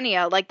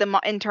schizophrenia like the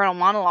internal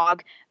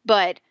monologue,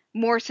 but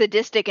more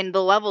sadistic and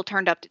the level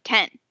turned up to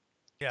 10.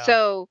 Yeah.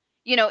 So,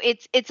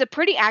 it's a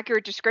pretty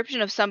accurate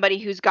description of somebody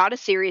who's got a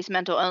serious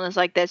mental illness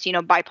like this,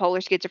 bipolar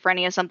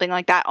schizophrenia, something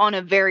like that, on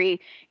a very,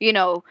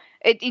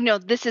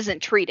 this isn't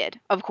treated,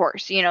 of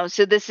course,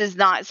 so this is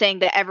not saying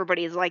that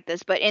everybody is like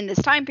this, but in this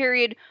time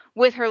period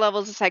with her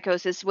levels of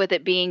psychosis, with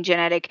it being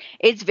genetic,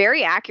 it's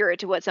very accurate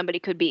to what somebody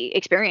could be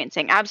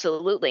experiencing.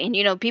 Absolutely.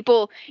 And,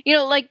 people,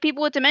 like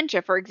people with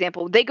dementia, for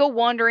example, they go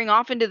wandering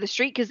off into the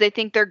street because they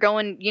think they're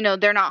going,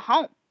 they're not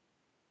home.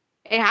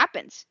 It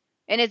happens.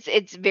 And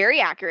it's very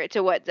accurate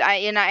to what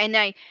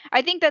I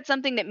think that's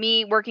something that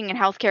me working in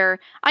healthcare,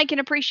 I can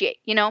appreciate,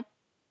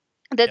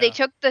 that they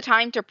took the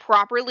time to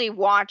properly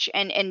watch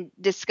and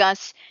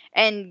discuss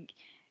and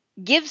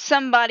give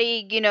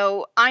somebody,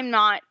 I'm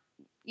not,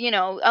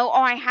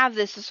 I have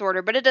this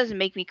disorder, but it doesn't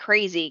make me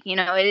crazy.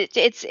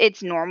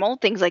 It's normal.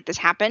 Things like this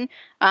happen.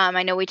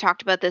 I know we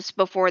talked about this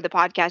before the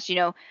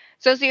podcast,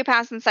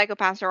 sociopaths and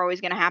psychopaths are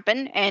always going to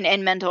happen,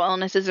 and mental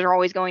illnesses are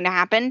always going to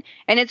happen.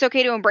 And it's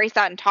okay to embrace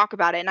that and talk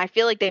about it. And I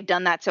feel like they've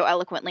done that so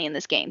eloquently in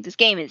this game. This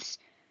game is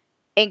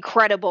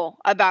incredible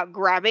about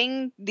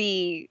grabbing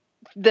the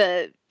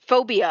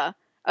phobia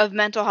of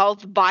mental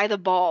health by the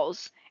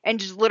balls and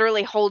just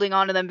literally holding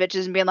on to them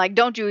bitches and being like,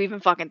 don't you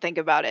even fucking think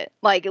about it.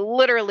 Like,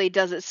 literally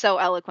does it so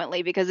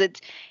eloquently, because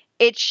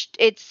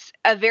it's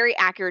a very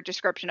accurate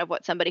description of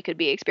what somebody could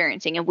be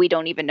experiencing, and we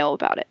don't even know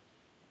about it.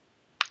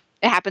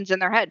 It happens in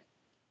their head.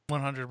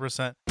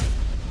 100%.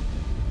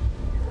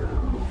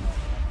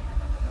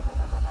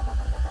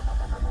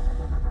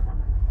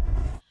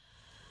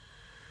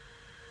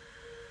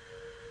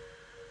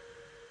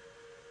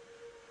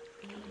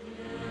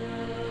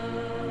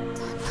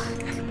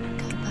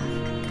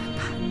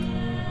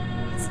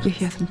 You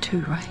hear them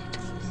too, right?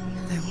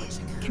 They're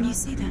watching her. Can you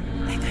see them?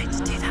 They're going to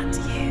do that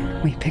to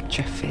you. We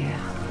picture fear,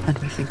 and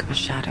we think of a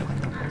shadow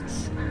in the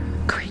woods.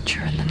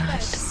 Creature in the night. I'm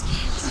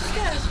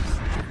scared.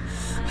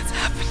 What's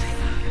happening?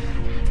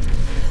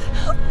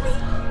 Help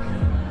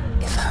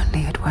me. If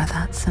only it were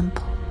that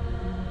simple.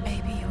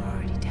 Baby, you're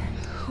already dead.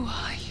 Who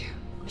are you?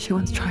 She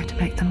once tried to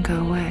make them go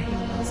away.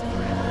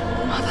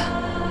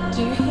 Mother,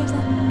 do you hear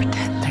them?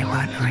 Pretend they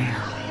weren't real.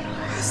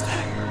 Who's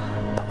that?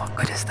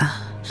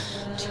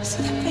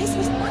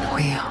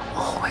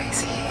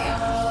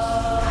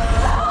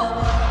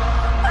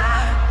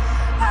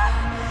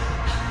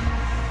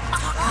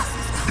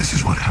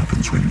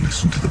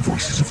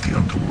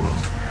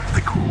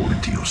 crawl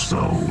into your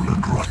soul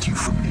and rot you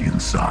from the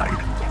inside.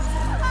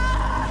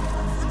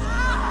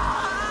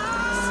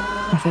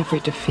 With every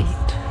defeat,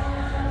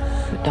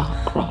 the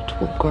dark rot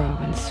will grow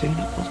and soon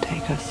it will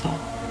take her soul.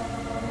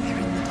 We're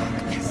in the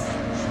darkness.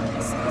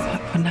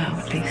 But for now,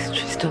 at least,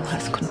 she still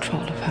has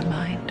control of her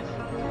mind.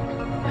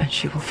 And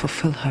she will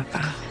fulfill her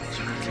vow.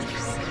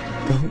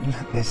 Don't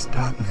let this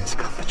darkness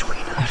come between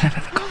us. Whatever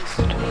the cost.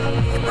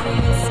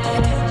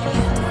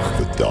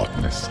 The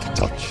darkness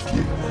touched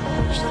you.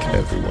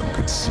 Everyone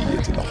could see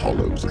it in the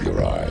hollows of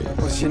your eyes.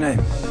 What's your name?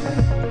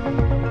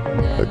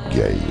 A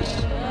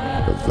gaze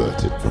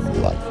averted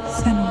from life.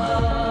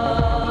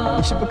 Senua.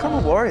 You should become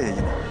a warrior, you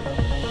know.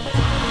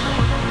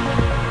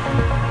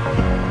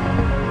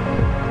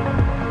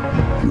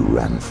 You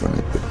ran from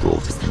it but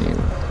brought it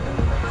nearer.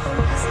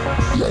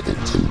 Led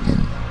it to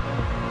him.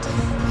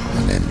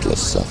 An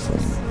endless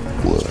suffering,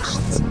 worse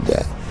than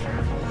death.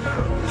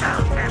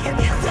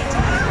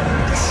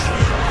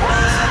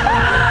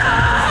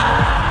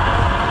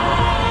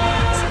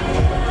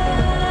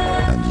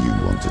 And you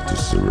wanted to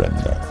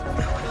surrender.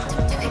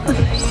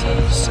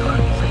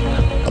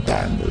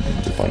 Abandon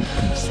to find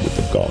peace with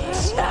the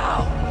gods.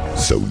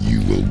 So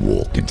you will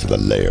walk into the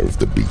lair of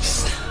the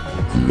beast,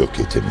 look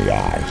it in the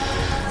eye,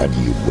 and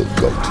you will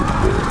go to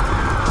war.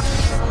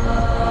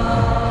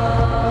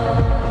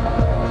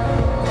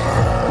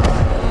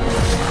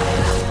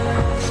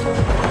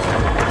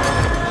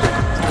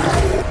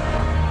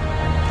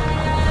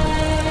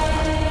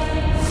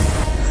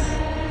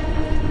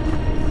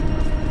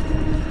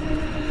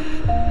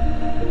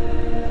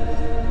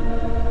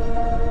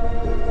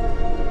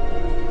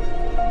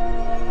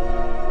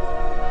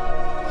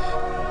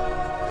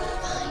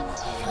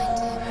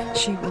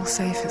 She will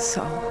save his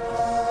soul,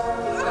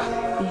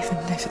 even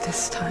if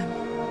this time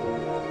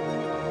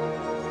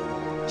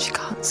she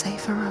can't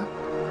save her own.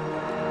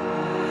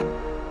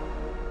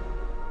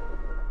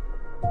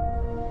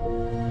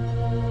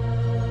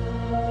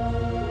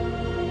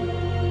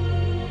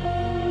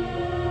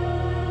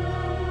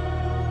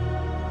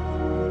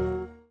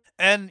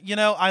 And, you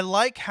know, I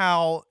like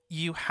how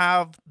you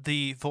have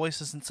the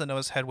voices in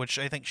Senua's head, which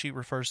I think she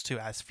refers to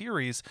as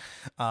Furies.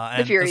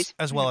 And Furies.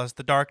 As well as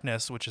the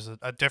Darkness, which is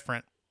a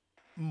different,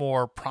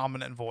 more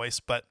prominent voice,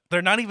 but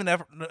they're not even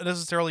ever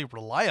necessarily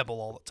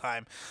reliable all the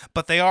time,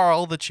 but they are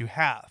all that you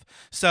have.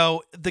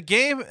 So the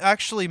game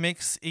actually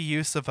makes a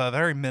use of a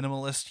very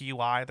minimalist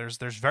UI. There's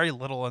very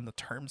little in the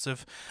terms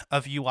of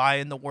UI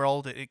in the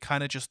world. It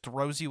kind of just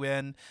throws you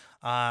in.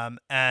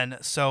 And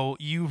so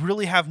you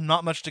really have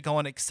not much to go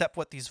on except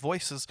what these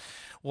voices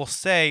will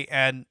say.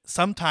 And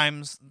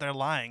sometimes they're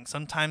lying.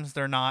 Sometimes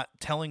they're not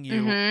telling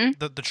you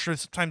the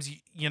truth. Sometimes,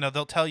 you know,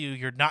 they'll tell you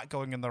you're not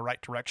going in the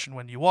right direction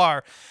when you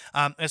are.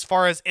 As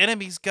far as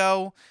enemies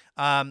go,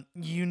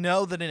 you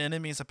know that an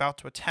enemy is about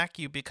to attack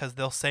you because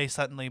they'll say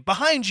suddenly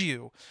behind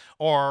you,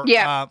 or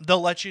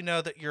they'll let you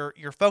know that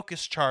your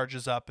focus charge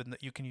is up and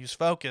that you can use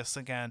focus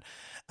again,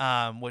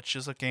 which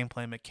is a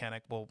gameplay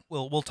mechanic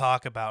we'll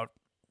talk about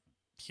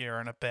here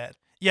in a bit.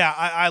 Yeah,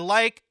 I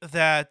like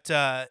that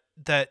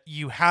that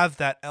you have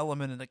that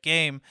element in the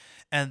game,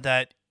 and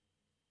that,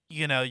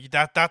 you know,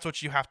 that's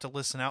what you have to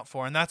listen out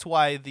for, and that's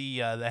why the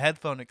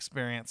headphone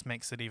experience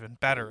makes it even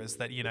better. Is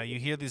that, you know, you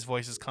hear these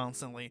voices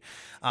constantly.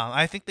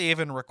 I think they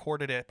even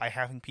recorded it by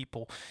having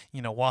people,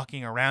 you know,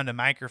 walking around a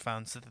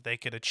microphone so that they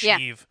could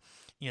achieve,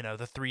 you know,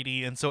 the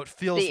 3D, and so it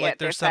feels like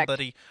there's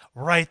somebody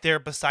right there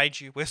beside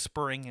you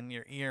whispering in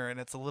your ear, and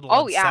it's a little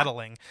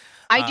unsettling.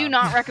 I do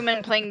not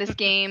recommend playing this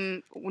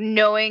game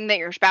knowing that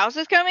your spouse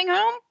is coming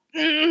home.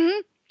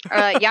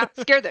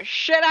 Scared the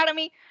shit out of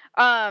me.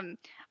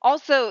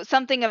 Also,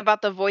 something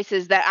about the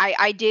voices that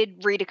I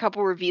did read a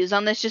couple reviews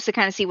on this just to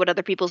kind of see what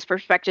other people's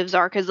perspectives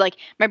are. Because, like,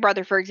 my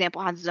brother, for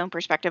example, has his own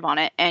perspective on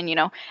it. And, you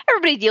know,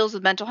 everybody deals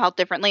with mental health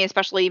differently,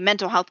 especially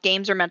mental health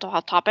games or mental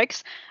health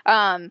topics.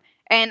 And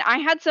I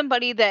had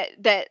somebody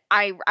that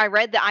I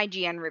read the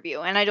IGN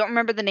review, and I don't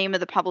remember the name of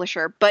the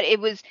publisher, but it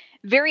was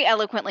very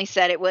eloquently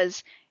said. It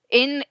was,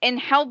 in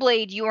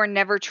Hellblade, you are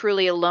never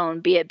truly alone,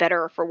 be it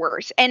better or for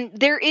worse. And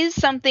there is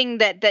something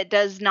that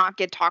does not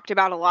get talked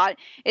about a lot,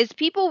 is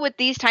people with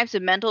these types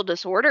of mental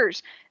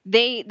disorders,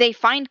 they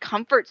find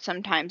comfort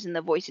sometimes in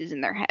the voices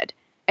in their head.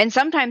 And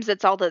sometimes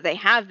that's all that they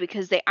have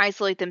because they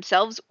isolate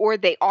themselves or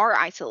they are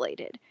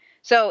isolated.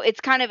 So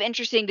it's kind of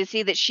interesting to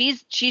see that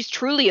she's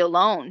truly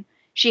alone.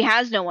 She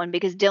has no one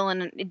because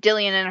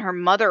Dillion and her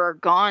mother are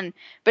gone,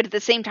 but at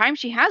the same time,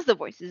 she has the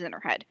voices in her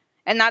head.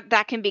 And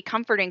that can be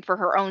comforting for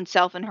her own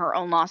self and her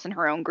own loss and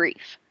her own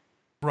grief.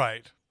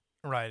 Right,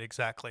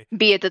 exactly.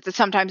 Be it that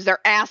sometimes they're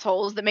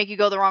assholes that make you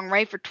go the wrong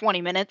way for 20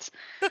 minutes.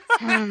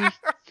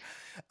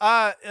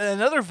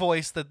 Another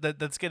voice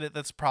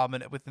that's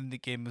prominent within the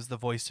game is the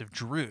voice of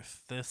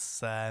Druth,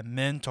 this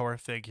mentor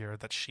figure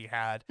that she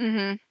had.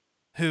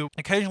 who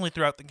occasionally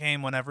throughout the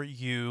game, whenever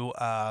you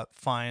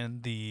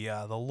find the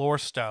lore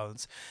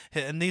stones,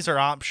 and these are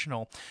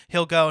optional,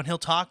 he'll go and he'll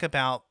talk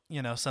about,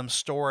 some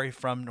story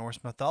from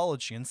Norse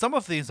mythology. And some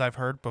of these I've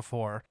heard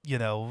before.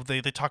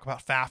 They talk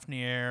about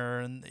Fafnir,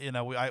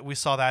 and we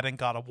saw that in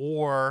God of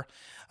War.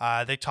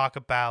 They talk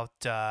about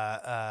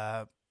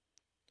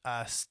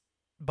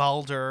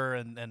Baldur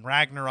and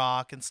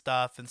Ragnarok and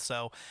stuff, and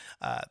so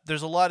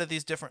there's a lot of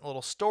these different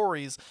little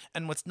stories.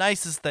 And what's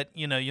nice is that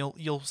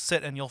you'll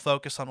sit and you'll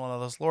focus on one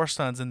of those lore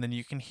stones, and then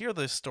you can hear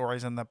those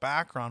stories in the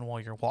background while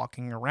you're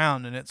walking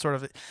around, and it sort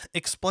of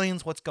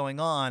explains what's going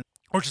on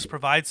or just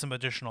provides some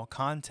additional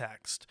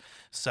context.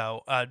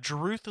 So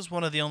Druth is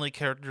one of the only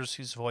characters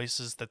whose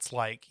voices that's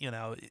like,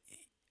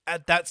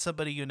 that's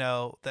somebody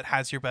that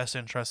has your best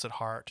interests at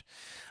heart.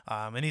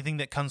 Anything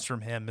that comes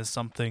from him is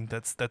something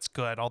that's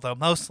good, although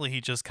mostly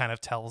he just kind of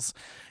tells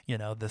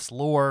this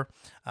lore.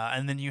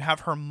 And then you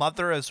have her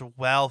mother as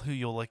well, who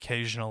you'll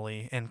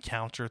occasionally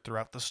encounter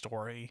throughout the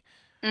story.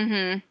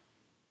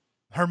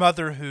 Her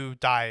mother, who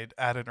died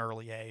at an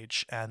early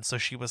age, and so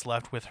she was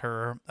left with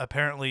her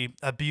apparently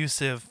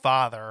abusive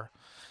father,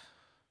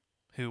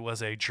 who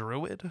was a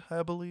druid,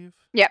 I believe.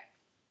 Yep,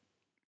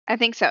 I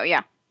think so.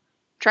 Yeah.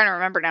 Trying to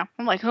remember now.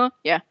 I'm like, huh?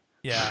 Yeah.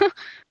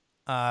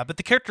 But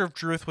the character of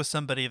Druth was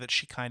somebody that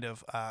she kind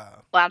of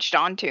latched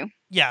on to.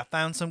 Yeah,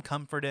 found some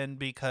comfort in,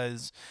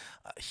 because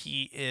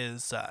he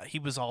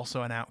was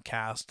also an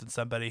outcast and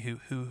somebody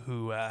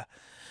who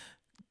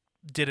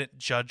didn't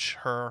judge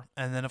her.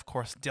 And then of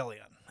course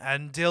Dillion.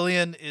 And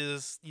Dillion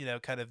is,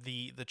 kind of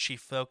the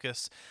chief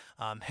focus.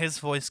 His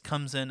voice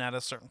comes in at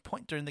a certain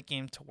point during the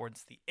game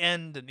towards the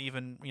end, and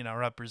even,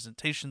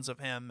 representations of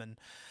him and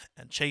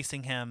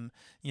chasing him,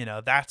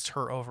 that's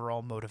her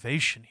overall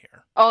motivation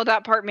here. Oh,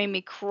 that part made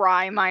me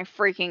cry my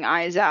freaking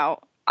eyes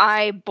out.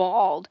 I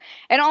bawled.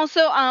 And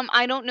also,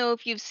 I don't know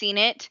if you've seen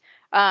it.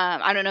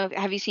 I don't know.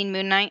 Have you seen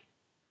Moon Knight?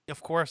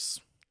 Of course.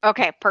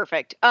 Okay,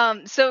 perfect.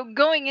 So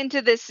going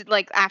into this,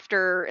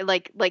 after,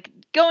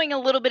 going a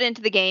little bit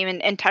into the game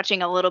and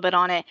touching a little bit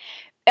on it,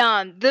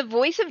 the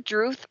voice of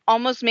Druth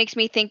almost makes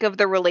me think of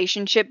the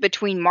relationship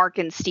between Mark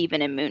and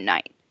Steven in Moon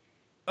Knight.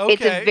 Okay.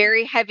 It's a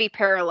very heavy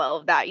parallel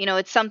of that.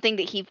 It's something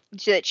that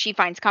she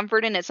finds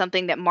comfort in. It's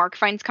something that Mark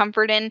finds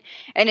comfort in.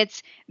 And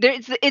it's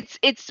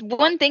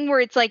one thing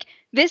where it's like,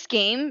 this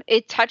game,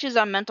 it touches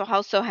on mental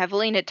health so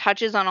heavily, and it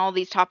touches on all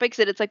these topics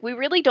that it's like, we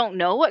really don't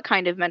know what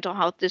kind of mental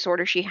health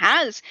disorder she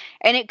has.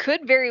 And it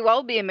could very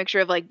well be a mixture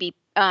of BPD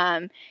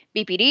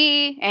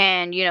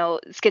and,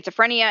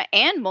 schizophrenia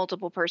and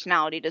multiple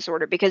personality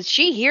disorder, because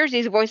she hears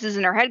these voices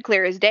in her head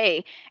clear as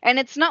day. And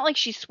it's not like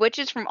she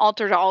switches from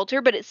alter to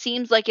alter, but it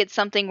seems like it's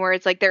something where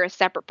it's like they're a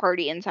separate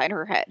party inside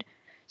her head.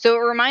 So it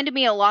reminded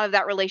me a lot of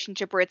that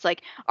relationship where it's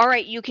like, all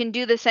right, you can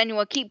do this,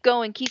 Senua, keep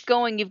going,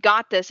 you've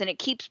got this. And it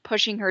keeps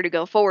pushing her to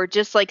go forward,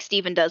 just like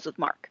Steven does with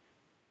Mark.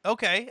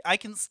 Okay, I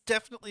can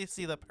definitely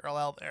see the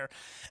parallel there.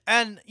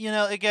 And,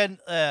 again,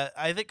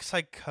 I think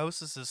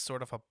psychosis is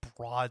sort of a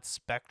broad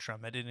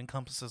spectrum. It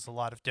encompasses a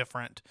lot of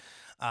different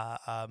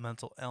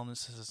mental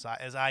illnesses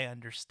as I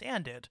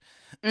understand it.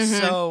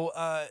 So,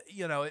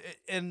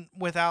 and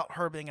without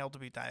her being able to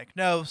be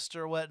diagnosed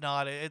or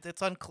whatnot,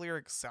 it's unclear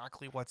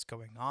exactly what's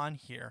going on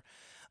here.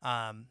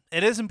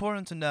 It is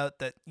important to note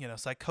that,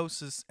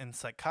 psychosis and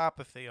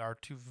psychopathy are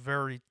two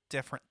very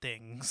different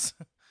things.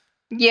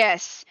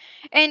 Yes.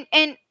 And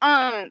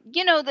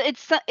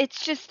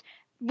it's just,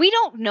 we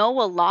don't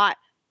know a lot.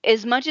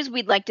 As much as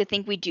we'd like to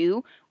think we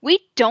do, we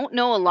don't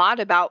know a lot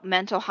about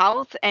mental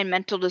health and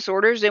mental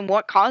disorders and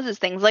what causes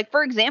things. Like,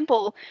 for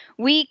example,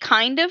 we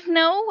kind of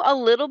know a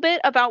little bit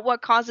about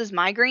what causes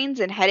migraines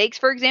and headaches,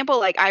 for example.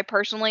 Like, I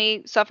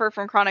personally suffer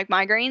from chronic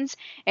migraines,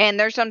 and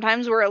there's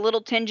sometimes where a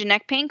little tinge of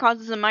neck pain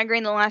causes a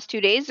migraine the last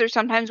 2 days. There's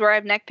sometimes where I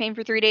have neck pain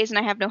for 3 days and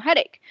I have no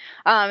headache.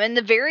 And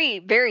the very,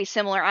 very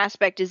similar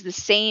aspect is the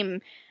same,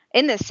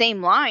 in the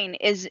same line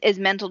is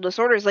mental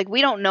disorders. Like,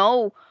 we don't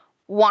know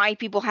why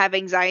people have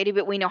anxiety,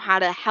 but we know how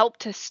to help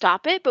to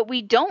stop it, but we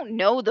don't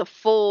know the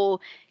full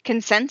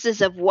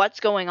consensus of what's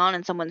going on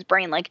in someone's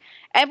brain. Like,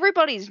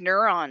 everybody's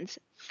neurons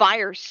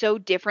fire so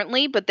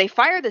differently, but they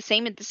fire the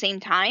same at the same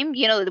time.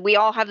 We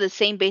all have the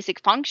same basic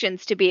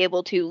functions to be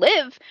able to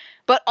live,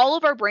 but all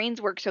of our brains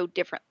work so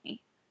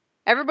differently.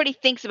 Everybody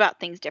thinks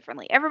about things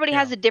differently. Everybody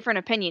has a different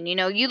opinion.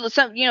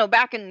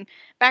 Back in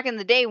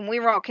the day when we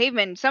were all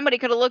cavemen, somebody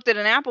could have looked at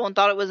an apple and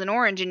thought it was an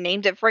orange and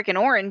named it freaking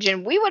orange,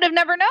 and we would have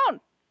never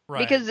known.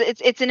 Right. Because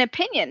it's an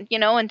opinion,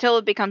 until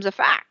it becomes a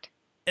fact.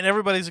 And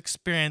everybody's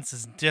experience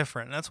is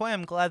different. And that's why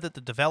I'm glad that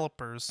the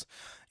developers,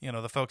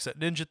 the folks at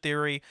Ninja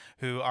Theory,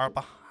 who are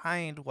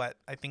behind what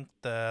I think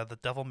the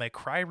Devil May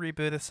Cry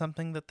reboot is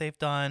something that they've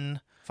done,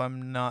 if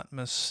I'm not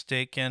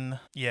mistaken.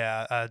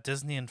 Yeah,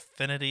 Disney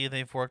Infinity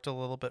they've worked a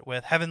little bit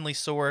with. Heavenly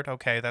Sword,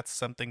 okay, that's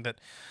something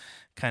that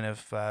kind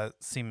of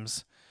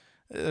seems...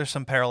 There's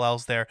some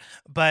parallels there.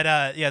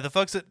 But the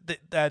folks at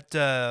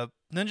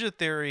Ninja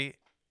Theory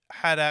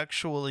had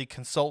actually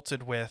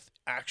consulted with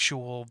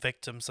actual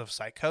victims of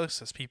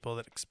psychosis, people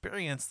that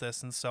experience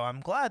this, and so I'm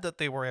glad that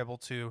they were able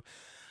to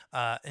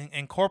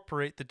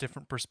incorporate the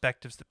different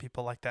perspectives that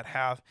people like that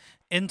have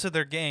into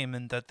their game,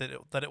 and that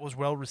it was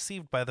well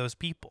received by those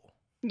people.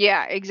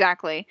 Yeah,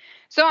 exactly.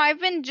 So I've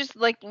been just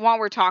like while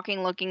we're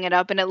talking looking it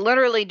up, and it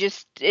literally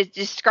just it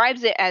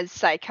describes it as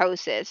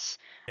psychosis.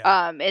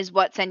 Is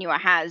what Senua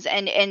has.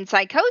 And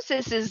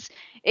psychosis is,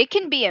 it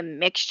can be a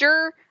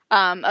mixture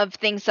of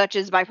things such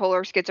as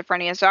bipolar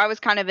schizophrenia. So I was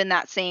kind of in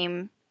that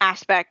same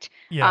aspect.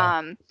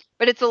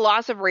 But it's a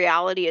loss of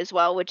reality as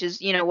well, which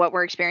is, what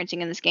we're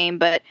experiencing in this game.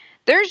 But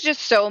there's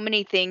just so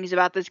many things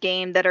about this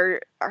game that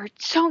are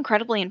so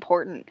incredibly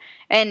important.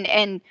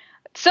 And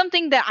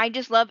something that I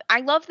just love. I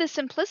love the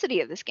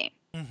simplicity of this game.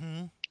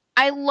 Mm-hmm.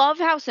 I love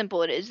how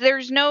simple it is.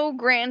 There's no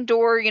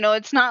grandeur,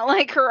 it's not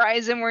like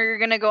Horizon where you're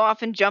going to go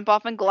off and jump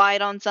off and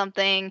glide on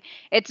something.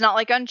 It's not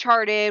like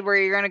Uncharted where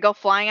you're going to go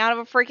flying out of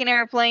a freaking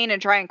airplane and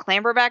try and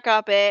clamber back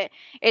up it.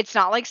 It's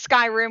not like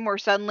Skyrim where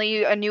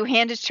suddenly a new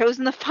hand has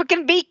chosen the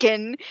fucking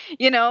beacon,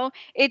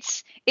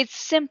 It's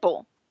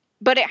simple,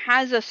 but it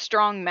has a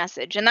strong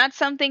message. And that's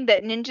something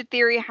that Ninja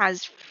Theory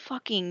has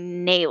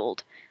fucking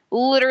nailed,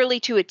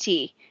 literally to a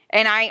T.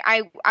 And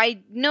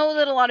I know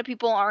that a lot of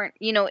people aren't,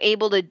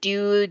 able to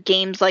do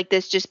games like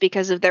this just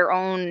because of their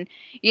own,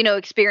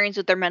 experience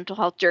with their mental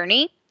health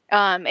journey.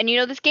 And,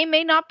 this game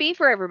may not be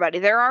for everybody.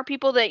 There are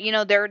people that,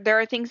 there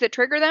are things that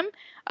trigger them,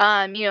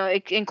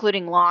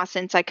 including loss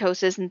and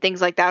psychosis and things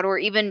like that, or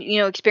even,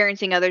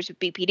 experiencing others with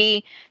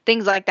BPD,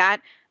 things like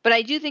that. But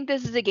I do think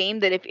this is a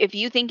game that if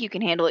you think you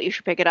can handle it, you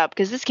should pick it up,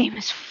 because this game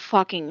is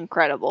fucking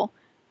incredible.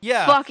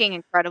 Yeah. Fucking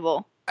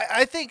incredible.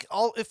 I think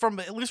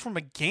at least from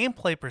a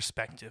gameplay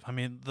perspective, I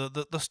mean,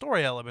 the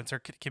story elements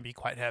can be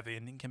quite heavy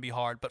and can be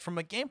hard, but from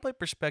a gameplay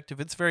perspective,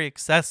 it's very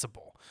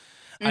accessible.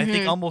 Mm-hmm. I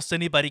think almost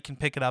anybody can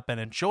pick it up and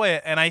enjoy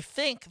it, and I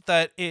think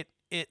that it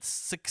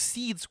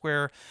succeeds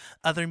where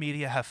other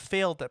media have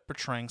failed at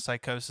portraying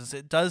psychosis.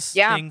 It does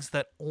things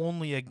that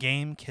only a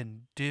game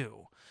can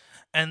do,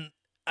 and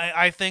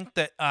I think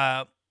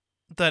that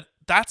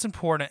that's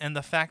important, and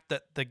the fact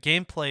that the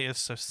gameplay is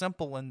so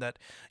simple and that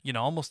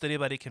almost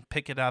anybody can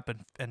pick it up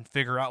and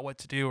figure out what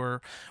to do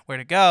or where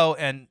to go,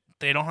 and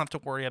they don't have to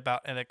worry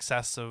about an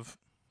excessive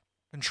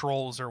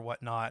controls or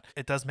whatnot.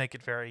 It does make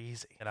it very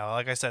easy.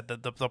 Like I said,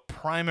 the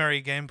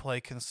primary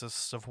gameplay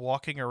consists of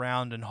walking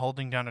around and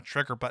holding down a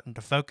trigger button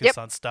to focus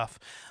on stuff.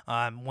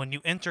 When you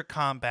enter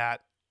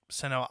combat,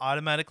 Senua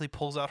automatically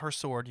pulls out her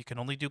sword. You can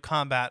only do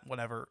combat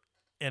whenever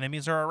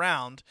enemies are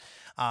around.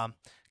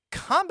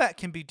 Combat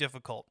can be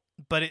difficult,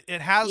 but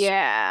it has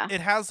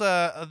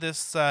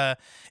this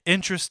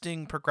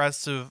interesting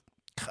progressive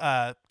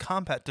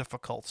combat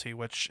difficulty,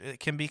 which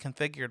it can be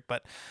configured,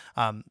 but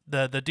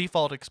the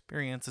default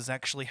experience is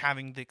actually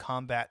having the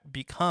combat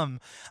become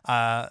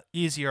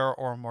easier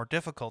or more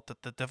difficult,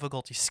 that the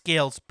difficulty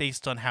scales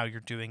based on how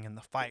you're doing in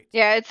the fight.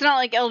 Yeah, it's not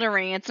like Elden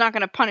Ring. It's not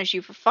going to punish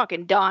you for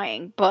fucking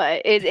dying,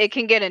 but it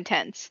can get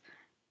intense.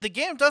 The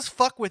game does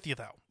fuck with you,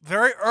 though.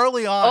 Very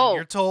early on,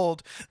 you're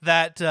told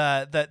that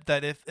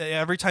if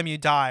every time you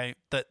die,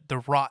 that the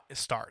rot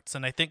starts,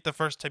 and I think the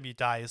first time you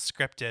die is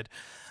scripted.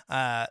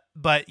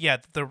 But yeah,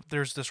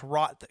 there's this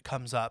rot that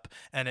comes up,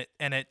 and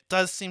it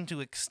does seem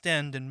to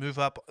extend and move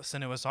up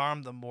Senua's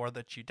arm the more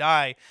that you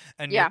die,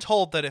 and you're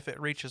told that if it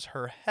reaches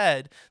her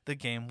head, the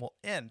game will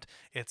end.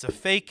 It's a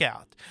fake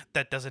out.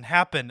 That doesn't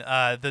happen.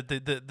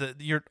 It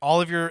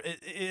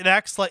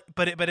acts like,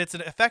 but it's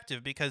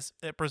effective because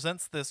it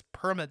presents this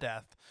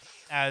permadeath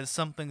as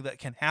something that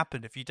can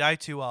happen if you die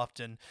too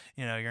often.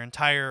 Your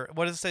entire,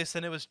 what does it say?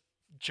 Senua's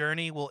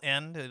journey will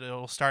end.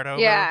 It'll start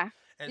over. Yeah.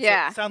 So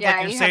it sounds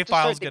like your save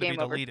file is going to be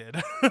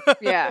deleted.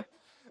 Yeah.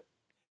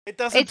 It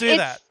doesn't do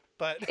that,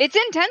 but it's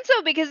intense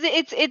though, because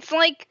it's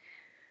like,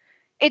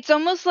 it's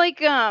almost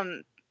like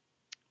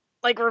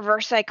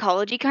reverse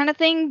psychology kind of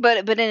thing,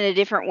 but in a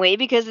different way,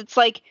 because it's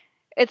like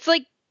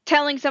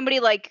telling somebody,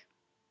 like,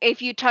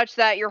 if you touch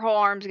that, your whole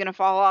arm's going to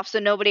fall off, so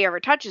nobody ever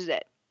touches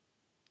it.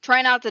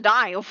 Try not to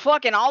die. Oh,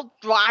 fucking,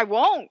 I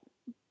won't.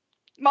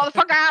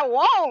 Motherfucker, I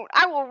won't.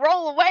 I will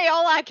roll away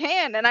all I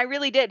can. And I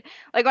really did.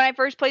 Like, when I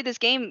first played this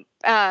game,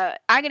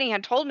 Agony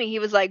had told me, he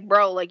was like,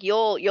 bro, like,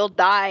 you'll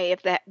die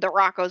if the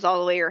rock goes all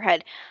the way to your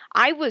head.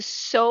 I was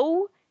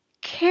so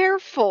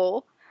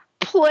careful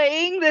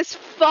playing this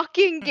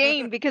fucking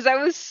game because I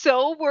was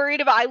so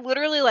worried about, I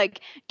literally, like,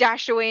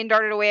 dashed away and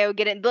darted away. I would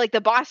get it. Like, the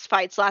boss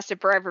fights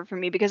lasted forever for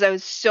me because I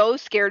was so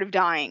scared of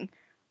dying.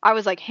 I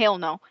was like, hell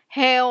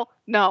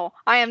no,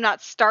 I am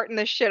not starting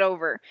this shit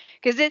over,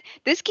 because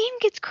this game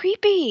gets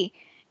creepy,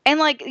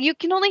 and like, you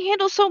can only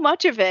handle so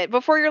much of it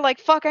before you're like,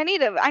 fuck, I need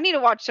to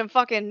watch some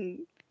fucking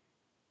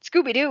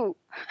Scooby-Doo.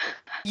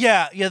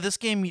 Yeah, this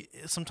game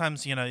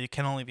sometimes, you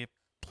can only be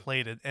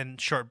played in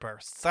short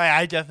bursts.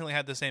 I definitely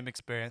had the same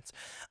experience.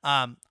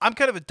 I'm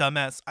kind of a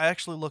dumbass. I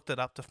actually looked it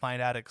up to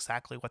find out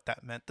exactly what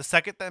that meant. The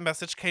second that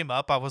message came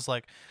up, I was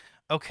like,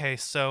 okay,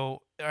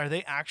 so are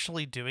they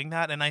actually doing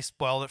that? And I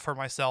spoiled it for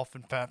myself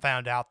and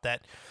found out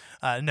that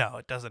no,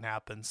 it doesn't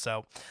happen.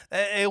 So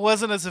it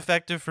wasn't as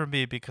effective for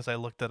me because I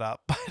looked it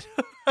up.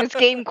 This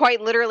game quite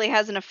literally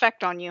has an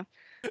effect on you.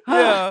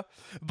 Yeah,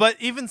 but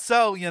even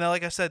so,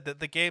 like I said,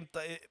 the game,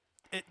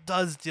 it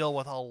does deal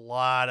with a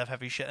lot of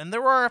heavy shit. And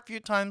there were a few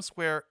times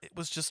where it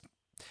was just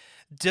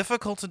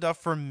difficult enough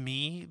for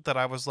me that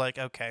I was like,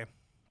 okay,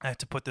 I have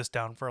to put this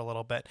down for a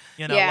little bit.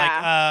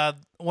 Like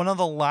one of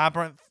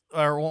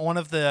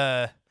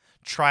the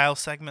trial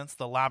segments,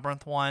 the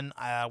labyrinth one,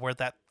 where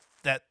that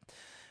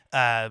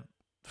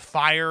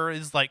fire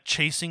is like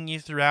chasing you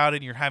throughout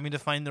and you're having to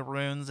find the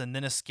runes and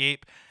then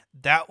escape.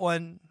 That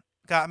one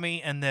got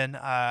me. And then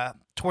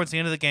towards the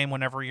end of the game,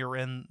 whenever you're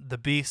in the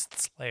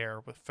Beast's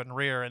lair with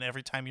Fenrir, and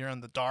every time you're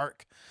in the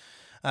dark,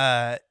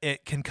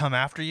 it can come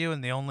after you,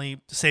 and the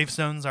only safe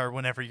zones are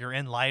whenever you're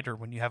in light or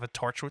when you have a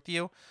torch with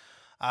you.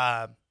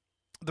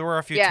 There were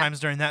a few times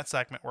during that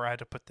segment where I had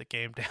to put the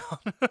game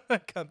down,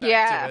 come back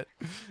to it.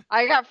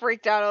 I got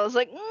freaked out. I was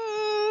like,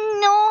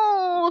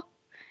 no.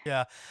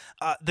 Yeah.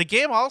 The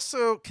game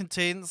also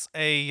contains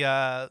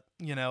a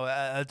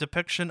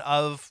depiction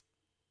of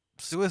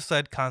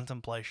suicide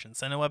contemplation.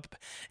 Senua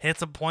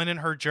hits a point in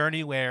her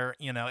journey where,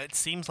 it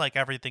seems like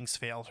everything's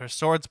failed. Her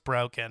sword's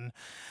broken.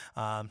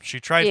 She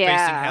tried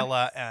facing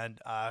Hela,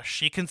 and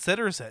she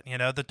considers it.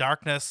 The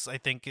darkness, I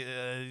think,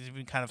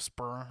 even kind of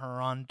spur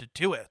her on to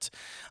do it.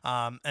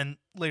 And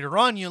later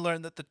on, you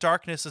learn that the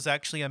darkness is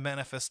actually a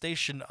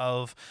manifestation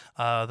of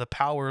the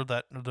power,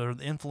 the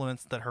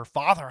influence that her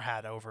father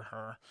had over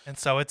her. And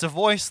so it's a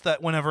voice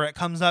that whenever it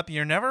comes up,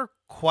 you're never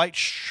quite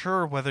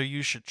sure whether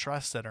you should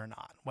trust it or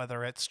not,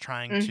 whether it's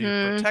trying to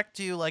protect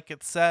you like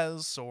it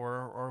says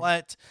or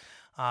what.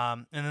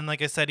 And then,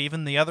 like I said,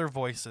 even the other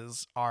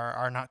voices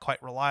are not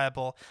quite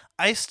reliable.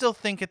 I still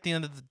think at the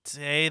end of the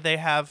day, they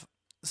have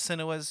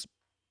Senua's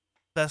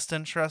best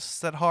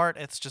interests at heart.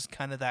 It's just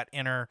kind of that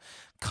inner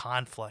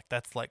conflict.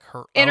 That's like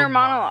her inner own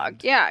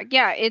monologue. mind.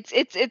 Yeah.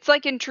 It's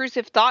like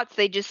intrusive thoughts.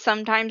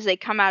 Sometimes they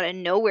come out of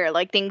nowhere.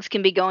 Like things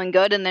can be going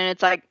good, and then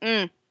it's like,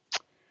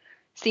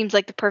 seems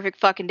like the perfect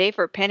fucking day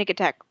for a panic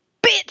attack.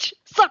 Bitch!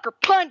 Sucker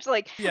punch!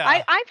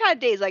 I've had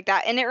days like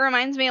that, and it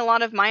reminds me a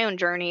lot of my own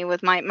journey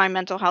with my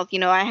mental health.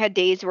 I had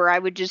days where I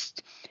would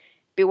just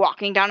be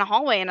walking down a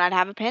hallway and I'd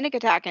have a panic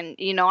attack, and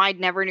I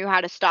never knew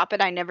how to stop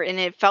it. And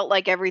it felt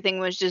like everything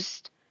was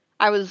just,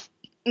 I was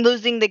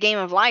losing the game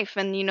of life.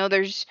 And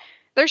there's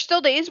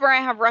still days where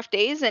I have rough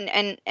days,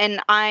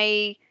 and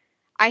I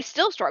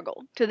still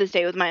struggle to this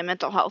day with my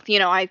mental health.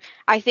 I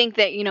think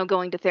that,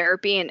 going to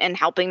therapy and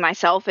helping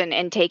myself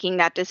and taking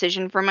that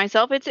decision for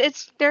myself,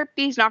 it's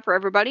therapy's not for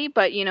everybody,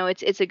 but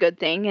it's a good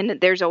thing,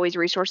 and there's always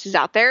resources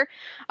out there.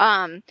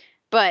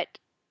 But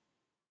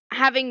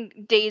having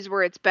days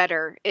where it's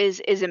better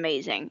is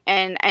amazing.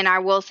 And I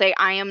will say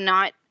I am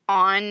not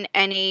on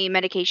any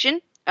medication.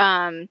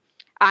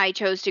 I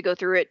chose to go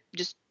through it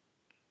just,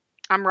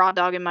 I'm raw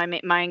dogging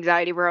my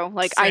anxiety, bro.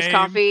 Like Same. iced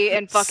coffee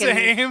and fucking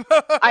Same.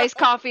 iced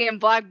coffee and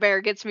Black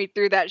Bear gets me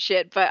through that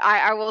shit. But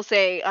I will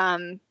say,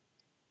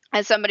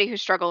 as somebody who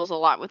struggles a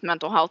lot with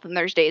mental health, and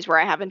there's days where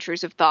I have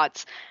intrusive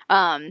thoughts,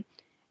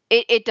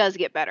 it does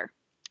get better.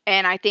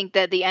 And I think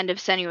that the end of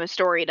Senua's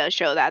story does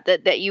show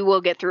that you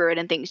will get through it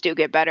and things do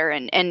get better.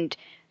 And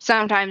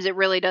sometimes it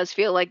really does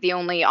feel like the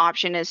only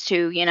option is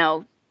to,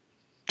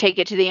 take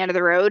it to the end of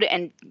the road,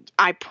 and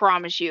I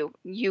promise you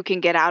can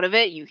get out of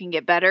it, you can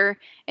get better,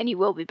 and you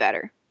will be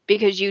better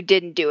because you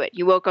didn't do it.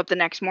 You woke up the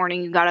next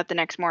morning, you got up the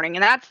next morning,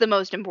 and that's the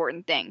most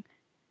important thing,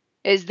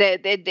 is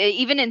that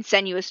even in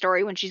Senua's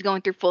story, when she's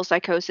going through full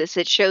psychosis,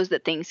 it shows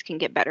that things can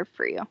get better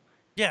for you.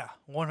 Yeah,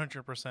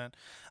 100%.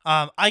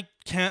 I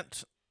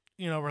can't,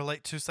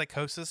 relate to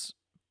psychosis.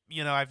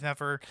 I've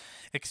never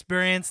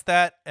experienced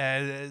that.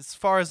 As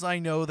far as I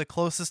know, the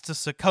closest to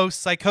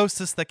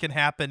psychosis that can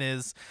happen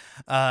is,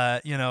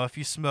 if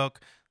you smoke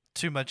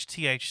too much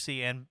THC,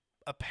 and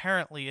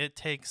apparently it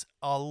takes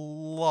a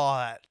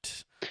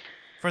lot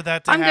for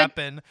that to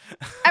happen.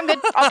 I'm good.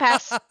 I'll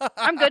pass.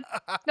 I'm good.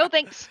 No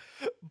thanks.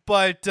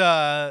 But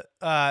but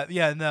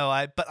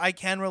I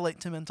can relate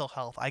to mental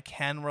health. I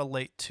can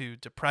relate to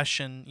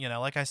depression.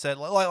 Like I said,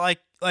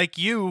 like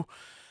you.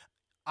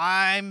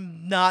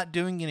 I'm not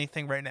doing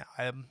anything right now.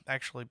 I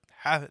actually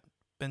haven't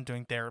been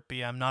doing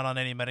therapy. I'm not on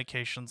any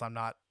medications. I'm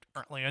not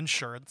currently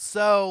insured.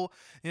 So,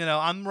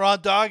 I'm raw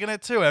dogging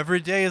it too.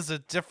 Every day is a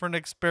different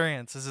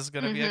experience. Is this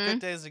going to be a good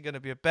day? Is it going to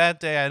be a bad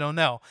day? I don't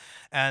know.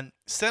 And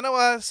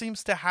Senua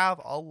seems to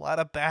have a lot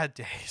of bad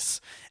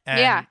days.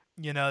 And,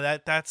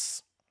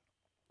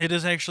 it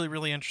is actually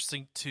really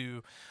interesting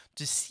to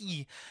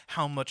see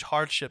how much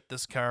hardship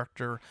this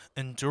character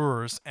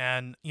endures.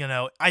 And,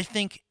 I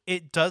think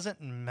it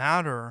doesn't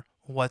matter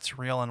what's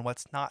real and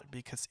what's not,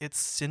 because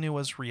it's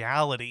Senua's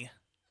reality.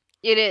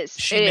 It is.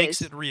 She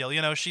makes it real.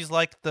 She's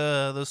like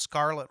the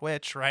Scarlet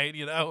Witch, right?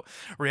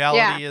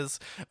 Reality is,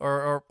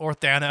 or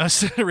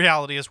Thanos,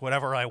 reality is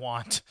whatever I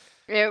want.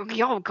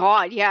 Oh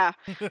God, yeah.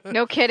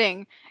 No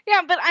kidding.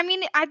 Yeah, but I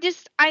mean,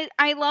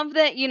 I love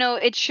that,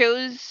 it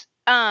shows,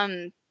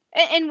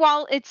 and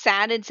while it's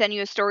sad and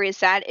Senua's story is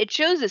sad, it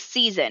shows a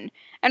season.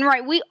 And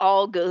right, we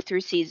all go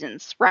through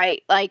seasons,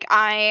 right? Like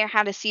I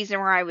had a season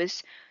where I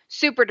was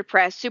super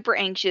depressed, super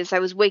anxious. I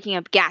was waking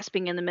up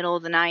gasping in the middle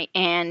of the night.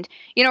 And,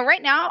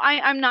 right now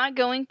I'm not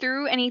going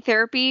through any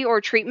therapy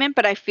or treatment,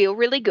 but I feel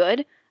really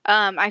good.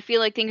 I feel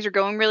like things are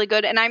going really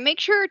good, and I make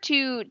sure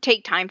to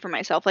take time for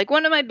myself. Like,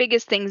 one of my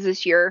biggest things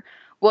this year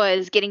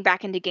was getting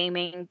back into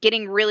gaming,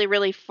 getting really,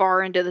 really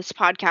far into this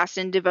podcast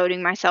and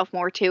devoting myself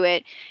more to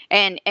it,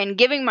 and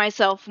giving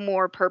myself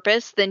more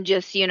purpose than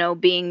just,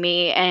 being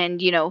me and,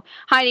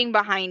 hiding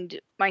behind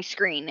my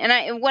screen.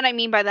 And what I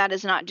mean by that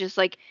is not just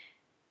like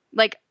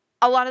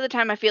a lot of the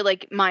time I feel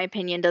like my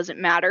opinion doesn't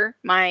matter.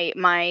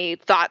 My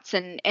thoughts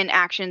and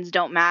actions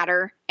don't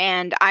matter.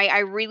 And I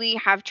really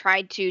have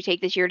tried to take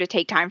this year to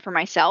take time for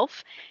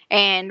myself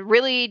and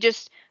really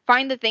just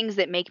find the things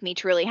that make me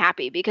truly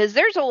happy, because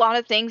there's a lot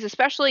of things,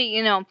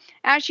 especially,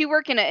 as you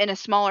work in a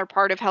smaller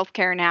part of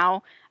healthcare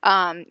now,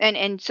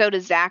 and so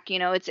does Zach,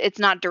 it's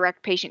not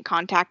direct patient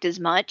contact as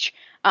much.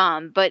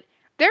 But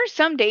there's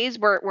some days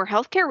where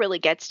healthcare really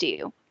gets to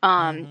you.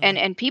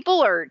 And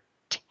people are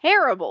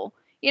terrible.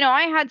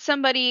 I had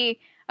somebody,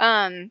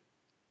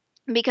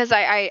 because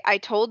I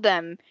told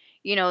them,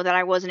 that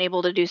I wasn't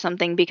able to do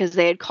something because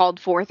they had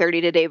called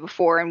 4:30 the day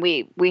before, and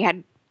we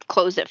had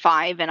closed at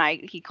 5,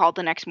 and he called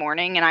the next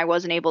morning and I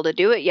wasn't able to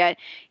do it yet.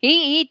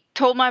 He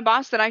told my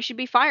boss that I should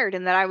be fired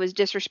and that I was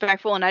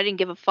disrespectful and I didn't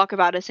give a fuck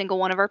about a single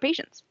one of our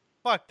patients.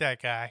 Fuck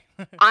that guy.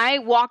 I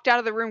walked out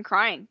of the room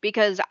crying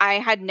because I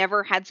had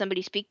never had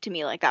somebody speak to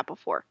me like that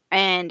before,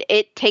 and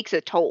it takes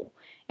a toll.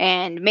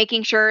 And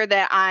making sure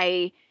that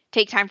I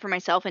take time for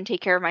myself and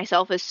take care of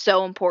myself is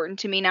so important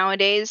to me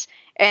nowadays.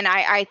 And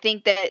I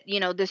think that,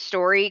 this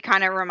story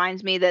kind of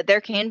reminds me that there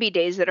can be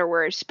days that are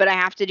worse, but I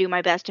have to do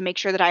my best to make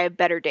sure that I have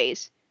better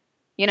days,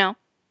 Yeah,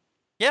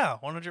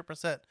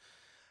 100%.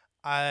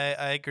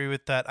 I agree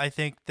with that. I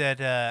think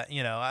that,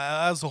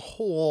 as a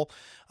whole,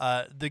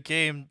 the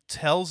game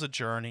tells a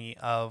journey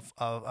of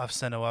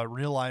Senua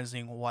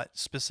realizing what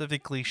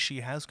specifically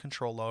she has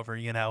control over.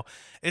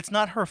 It's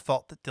not her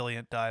fault that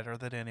Dilliant died or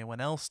that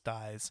anyone else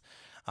dies.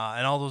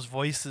 And all those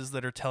voices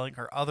that are telling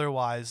her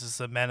otherwise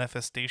is a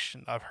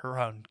manifestation of her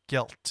own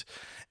guilt.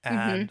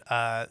 And,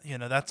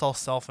 that's all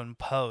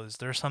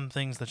self-imposed. There are some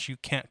things that you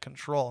can't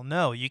control.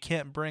 No, you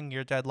can't bring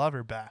your dead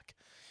lover back.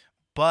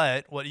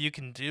 But what you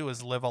can do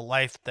is live a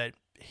life that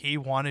he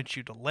wanted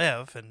you to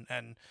live.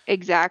 And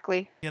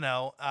exactly.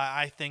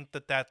 I think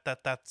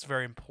that's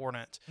very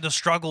important. The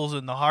struggles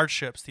and the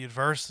hardships, the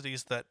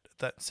adversities that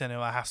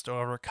Senua has to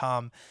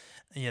overcome,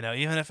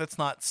 even if it's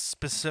not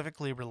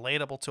specifically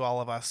relatable to all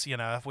of us,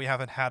 if we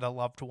haven't had a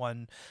loved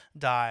one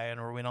die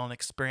or we don't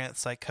experience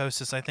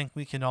psychosis, I think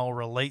we can all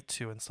relate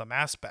to in some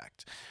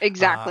aspect.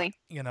 Exactly.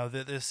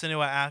 The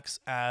Senua acts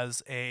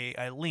as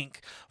a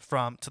link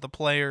to the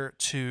player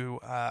to,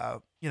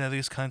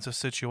 these kinds of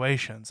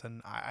situations.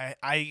 And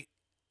I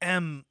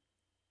am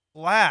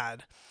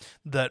glad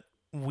that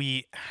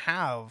we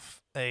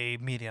have a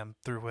medium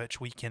through which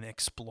we can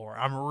explore.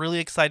 I'm really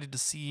excited to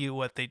see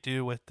what they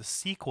do with the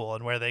sequel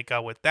and where they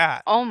go with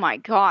that. Oh my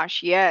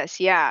gosh, yes,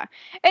 yeah.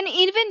 And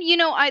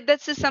even,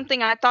 that's just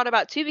something I thought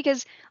about too,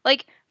 because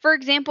for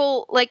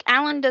example,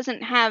 Alan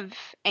doesn't have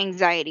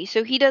anxiety.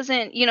 So he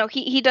doesn't,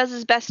 he does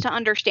his best to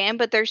understand,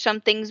 but there's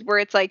some things where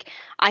it's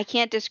I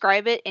can't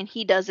describe it and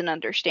he doesn't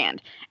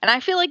understand. And I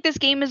feel like this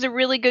game is a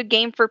really good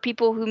game for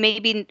people who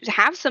maybe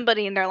have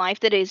somebody in their life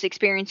that is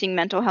experiencing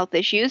mental health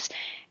issues,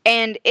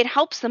 and it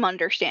helps them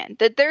understand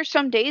that there's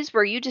some days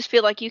where you just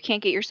feel like you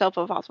can't get yourself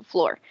up off the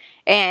floor.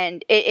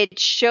 And it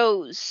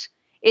shows.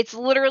 It's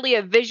literally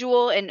a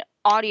visual and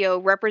audio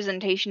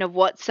representation of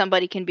what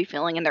somebody can be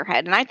feeling in their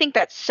head. And I think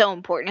that's so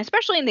important,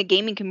 especially in the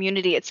gaming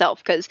community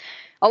itself, because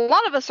a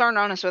lot of us aren't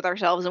honest with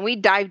ourselves and we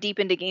dive deep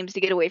into games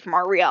to get away from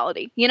our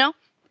reality,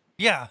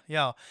 Yeah.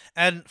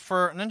 And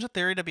for Ninja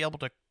Theory to be able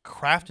to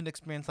craft an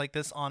experience like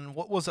this on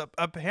what was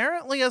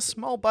apparently a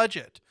small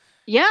budget.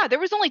 Yeah, there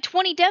was only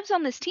 20 devs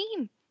on this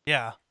team.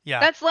 Yeah.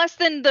 That's less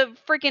than the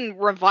freaking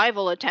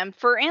revival attempt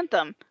for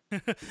Anthem.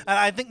 And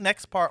I think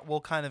next part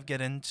we'll kind of get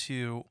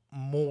into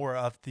more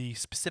of the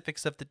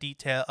specifics of the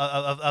detail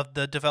of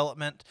the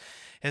development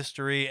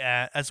history,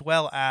 as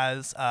well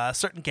as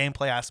certain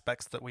gameplay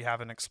aspects that we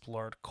haven't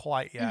explored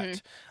quite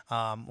yet.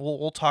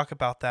 We'll talk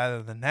about that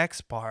in the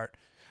next part.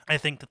 I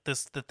think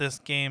that this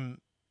game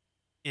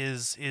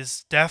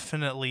is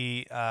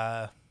definitely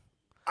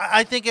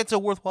I think it's a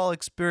worthwhile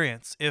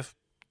experience if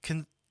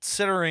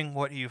considering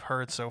what you've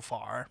heard so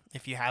far.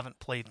 If you haven't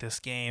played this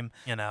game,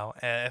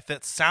 if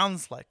it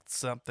sounds like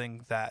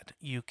something that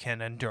you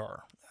can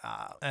endure,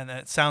 and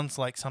it sounds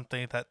like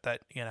something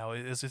that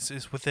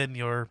is within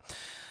your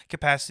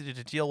capacity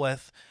to deal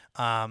with,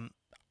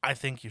 I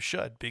think you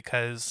should,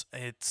 because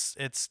it's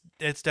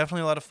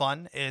definitely a lot of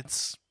fun.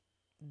 It's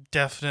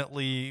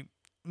definitely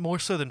more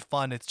so than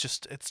fun. It's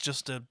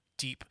just a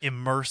deep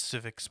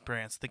immersive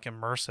experience. I think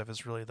immersive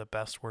is really the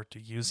best word to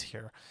use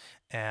here,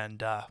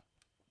 and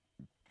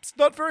it's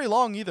not very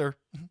long either.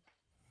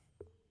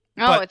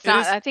 No, but it's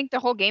not. I think the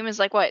whole game is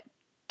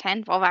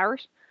 10, 12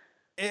 hours?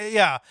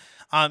 Yeah.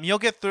 You'll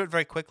get through it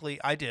very quickly.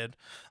 I did.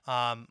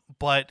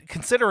 But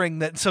considering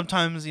that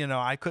sometimes,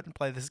 I couldn't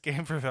play this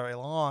game for very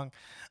long,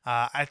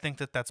 I think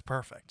that that's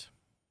perfect.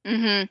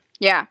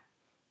 Yeah.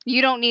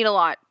 You don't need a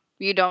lot.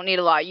 You don't need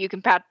a lot. You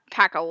can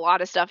pack a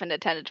lot of stuff into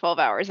 10 to 12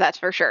 hours, that's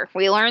for sure.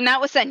 We learned that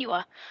with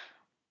Senua.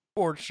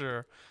 For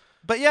sure.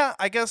 But yeah,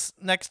 I guess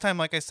next time,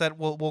 like I said,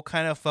 we'll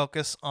kind of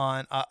focus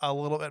on a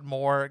little bit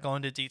more, go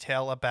into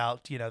detail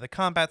about, the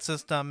combat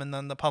system and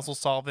then the puzzle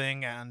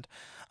solving and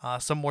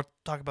some more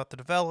talk about the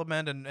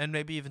development and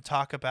maybe even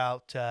talk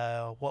about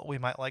what we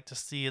might like to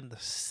see in the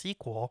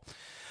sequel.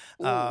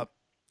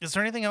 Is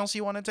there anything else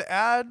you wanted to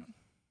add?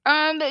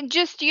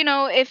 Just,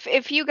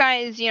 if you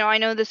guys, I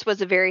know this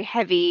was a very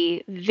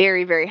heavy,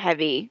 very, very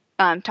heavy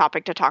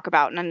topic to talk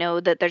about, and I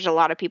know that there's a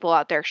lot of people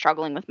out there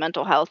struggling with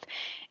mental health.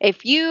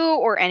 If you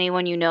or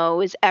anyone you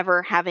know is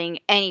ever having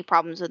any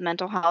problems with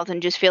mental health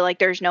and just feel like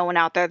there's no one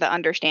out there that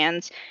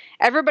understands,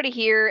 everybody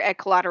here at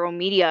Collateral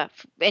Media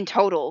in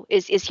total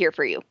is here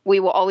for you. We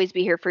will always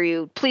be here for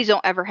you. Please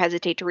don't ever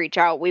hesitate to reach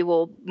out. We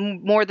will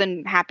more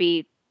than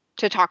happy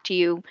to talk to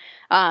you,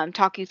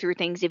 talk you through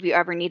things if you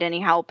ever need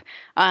any help.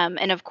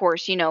 And of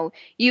course,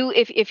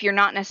 if you're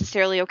not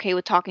necessarily okay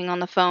with talking on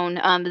the phone,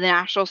 the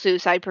National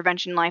Suicide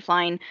Prevention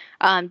Lifeline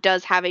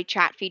does have a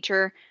chat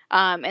feature.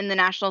 And the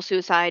National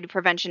Suicide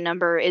Prevention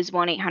number is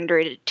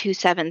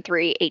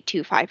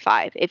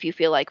 1-800-273-8255 if you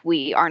feel like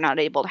we are not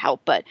able to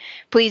help. But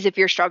please, if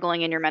you're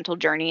struggling in your mental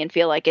journey and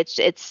feel like it's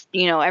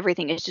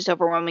everything is just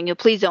overwhelming you,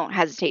 please don't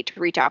hesitate to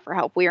reach out for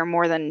help. We're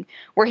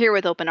here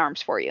with open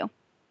arms for you.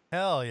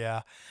 Hell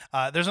yeah.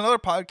 There's another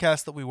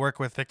podcast that we work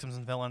with, Victims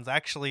and Villains.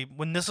 Actually,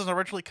 when this was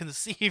originally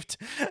conceived,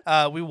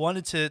 we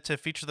wanted to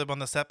feature them on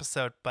this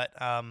episode, but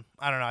I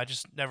don't know. I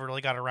just never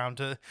really got around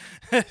to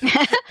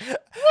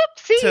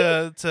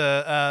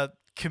to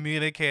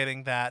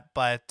communicating that.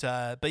 But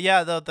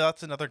yeah,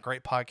 that's another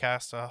great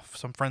podcast.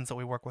 Some friends that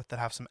we work with that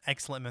have some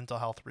excellent mental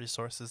health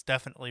resources.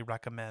 Definitely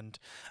recommend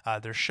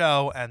their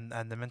show and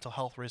the mental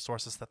health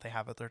resources that they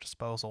have at their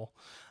disposal.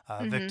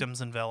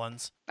 Victims and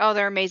Villains. Oh,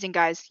 they're amazing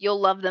guys. You'll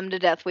love them to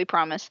death, we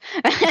promise.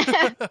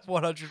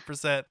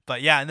 100%.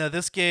 But yeah, no,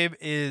 this game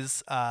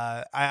is,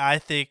 I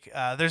think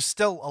there's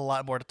still a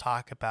lot more to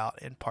talk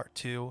about in part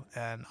 2,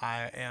 and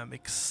I am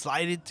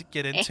excited to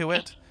get into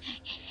it.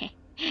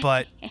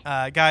 But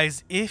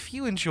guys, if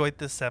you enjoyed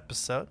this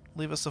episode,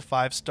 leave us a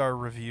 5-star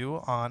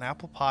review on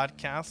Apple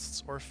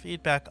Podcasts or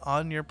feedback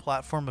on your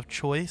platform of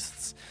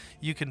choice.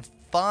 You can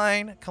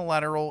find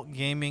Collateral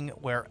Gaming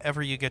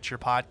wherever you get your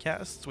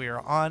podcasts. We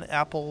are on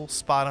Apple,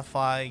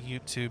 Spotify,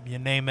 YouTube, you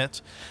name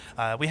it.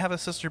 We have a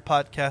sister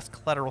podcast,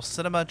 Collateral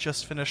Cinema,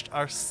 just finished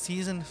our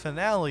season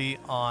finale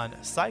on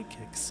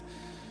Sidekicks,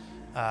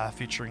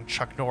 featuring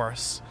Chuck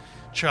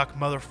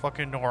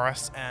motherfucking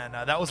Norris, and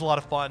that was a lot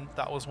of fun.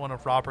 That was one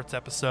of Robert's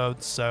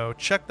episodes, so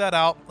check that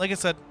out. Like I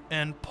said,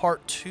 in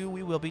part 2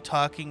 we will be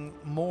talking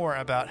more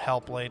about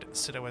Hellblade: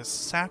 Senua's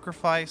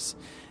Sacrifice,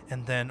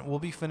 and then we'll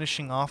be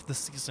finishing off the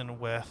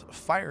season with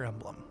Fire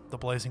Emblem: The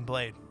Blazing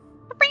Blade.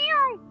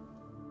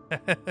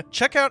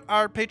 Check out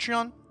our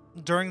Patreon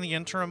during the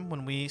interim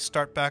when we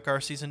start back our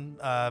season.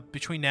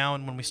 Between now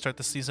and when we start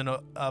the season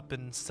up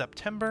in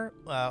September,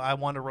 I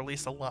want to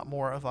release a lot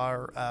more of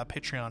our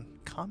Patreon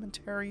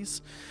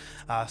commentaries,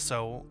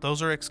 so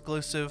those are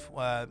exclusive.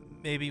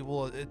 Maybe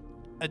we'll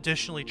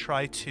additionally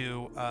try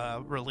to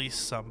release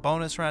some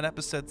bonus round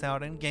episodes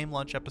out and game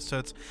launch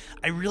episodes.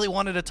 I really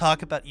wanted to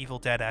talk about Evil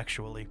Dead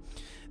actually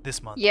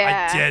this month.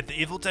 Yeah. I did.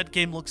 The Evil Dead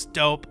game looks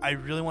dope. I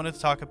really wanted to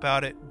talk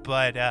about it,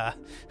 but I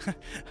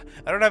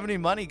don't have any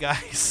money,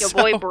 guys. Your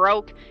boy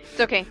broke. It's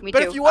okay. Me too.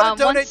 But if you want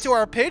to donate to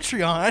our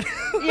Patreon,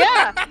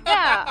 yeah.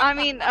 I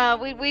mean,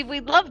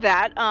 we'd love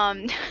that.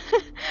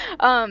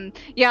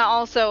 Yeah.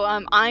 Also,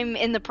 I'm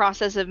in the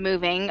process of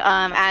moving.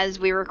 As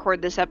we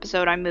record this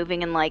episode, I'm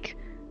moving in like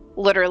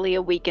literally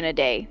a week and a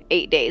day,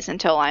 8 days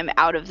until I'm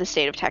out of the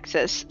state of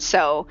Texas.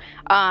 So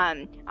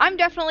I'm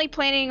definitely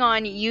planning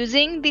on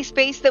using the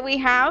space that we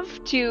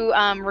have to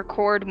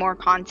record more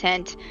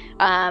content.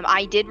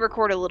 I did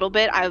record a little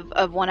bit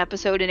of one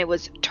episode and it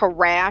was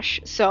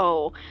trash.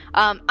 So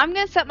I'm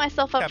going to set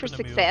myself up for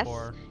success.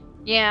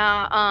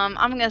 Yeah,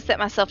 I'm going to set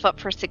myself up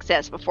for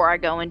success before I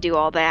go and do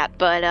all that.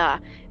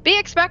 But be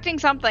expecting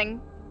something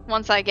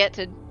once I get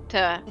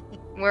to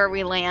where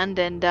we land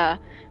and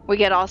we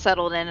get all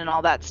settled in and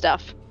all that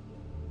stuff.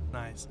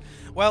 Nice.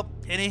 Well,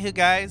 anywho,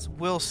 guys,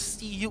 we'll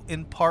see you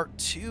in part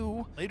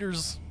 2.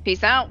 Laters.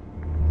 Peace out.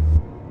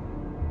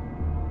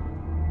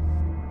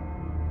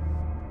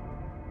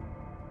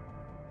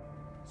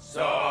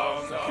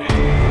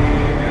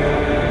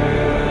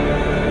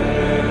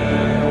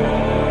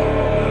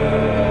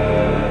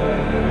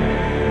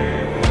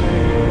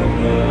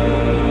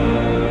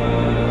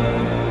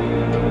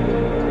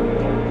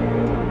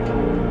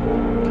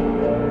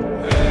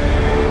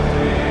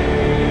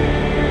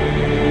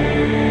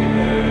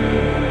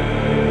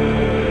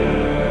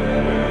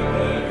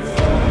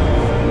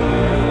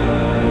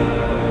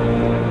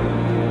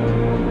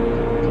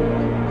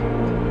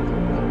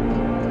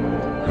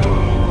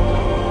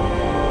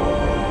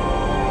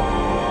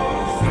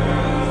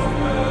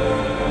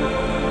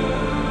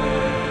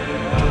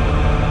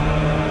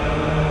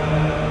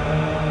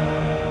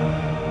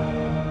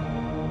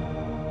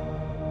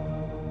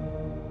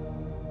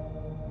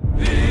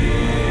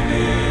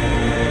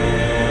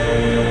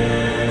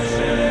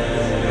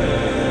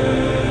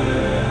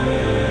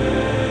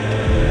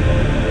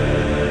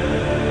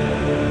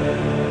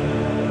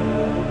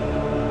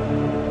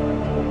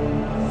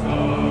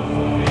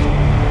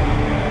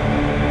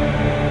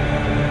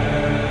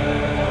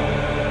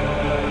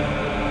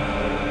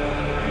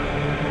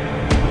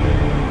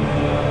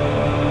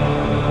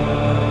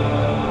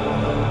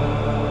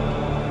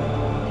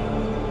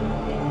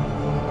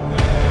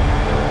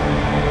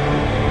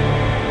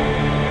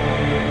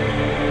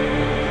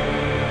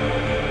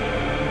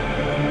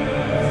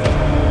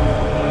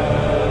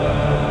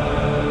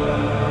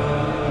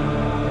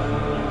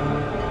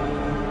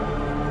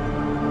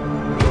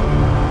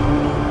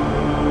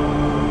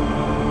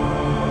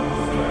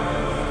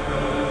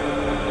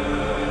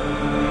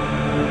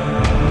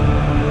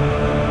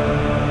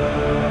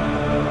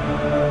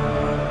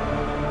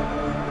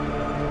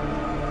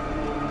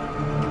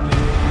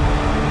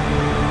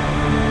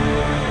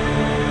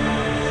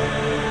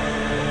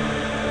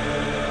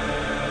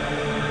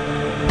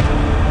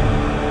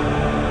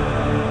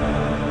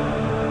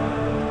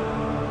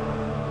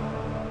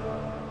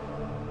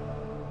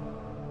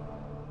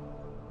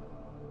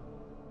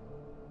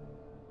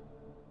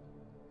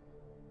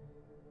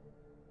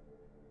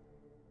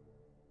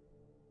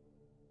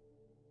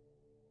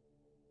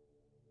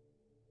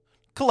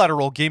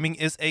 Collateral Gaming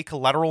is a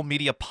Collateral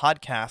Media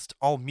podcast.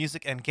 All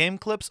music and game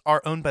clips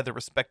are owned by their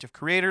respective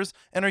creators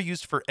and are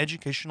used for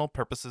educational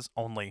purposes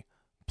only.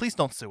 Please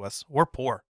don't sue us. We're poor.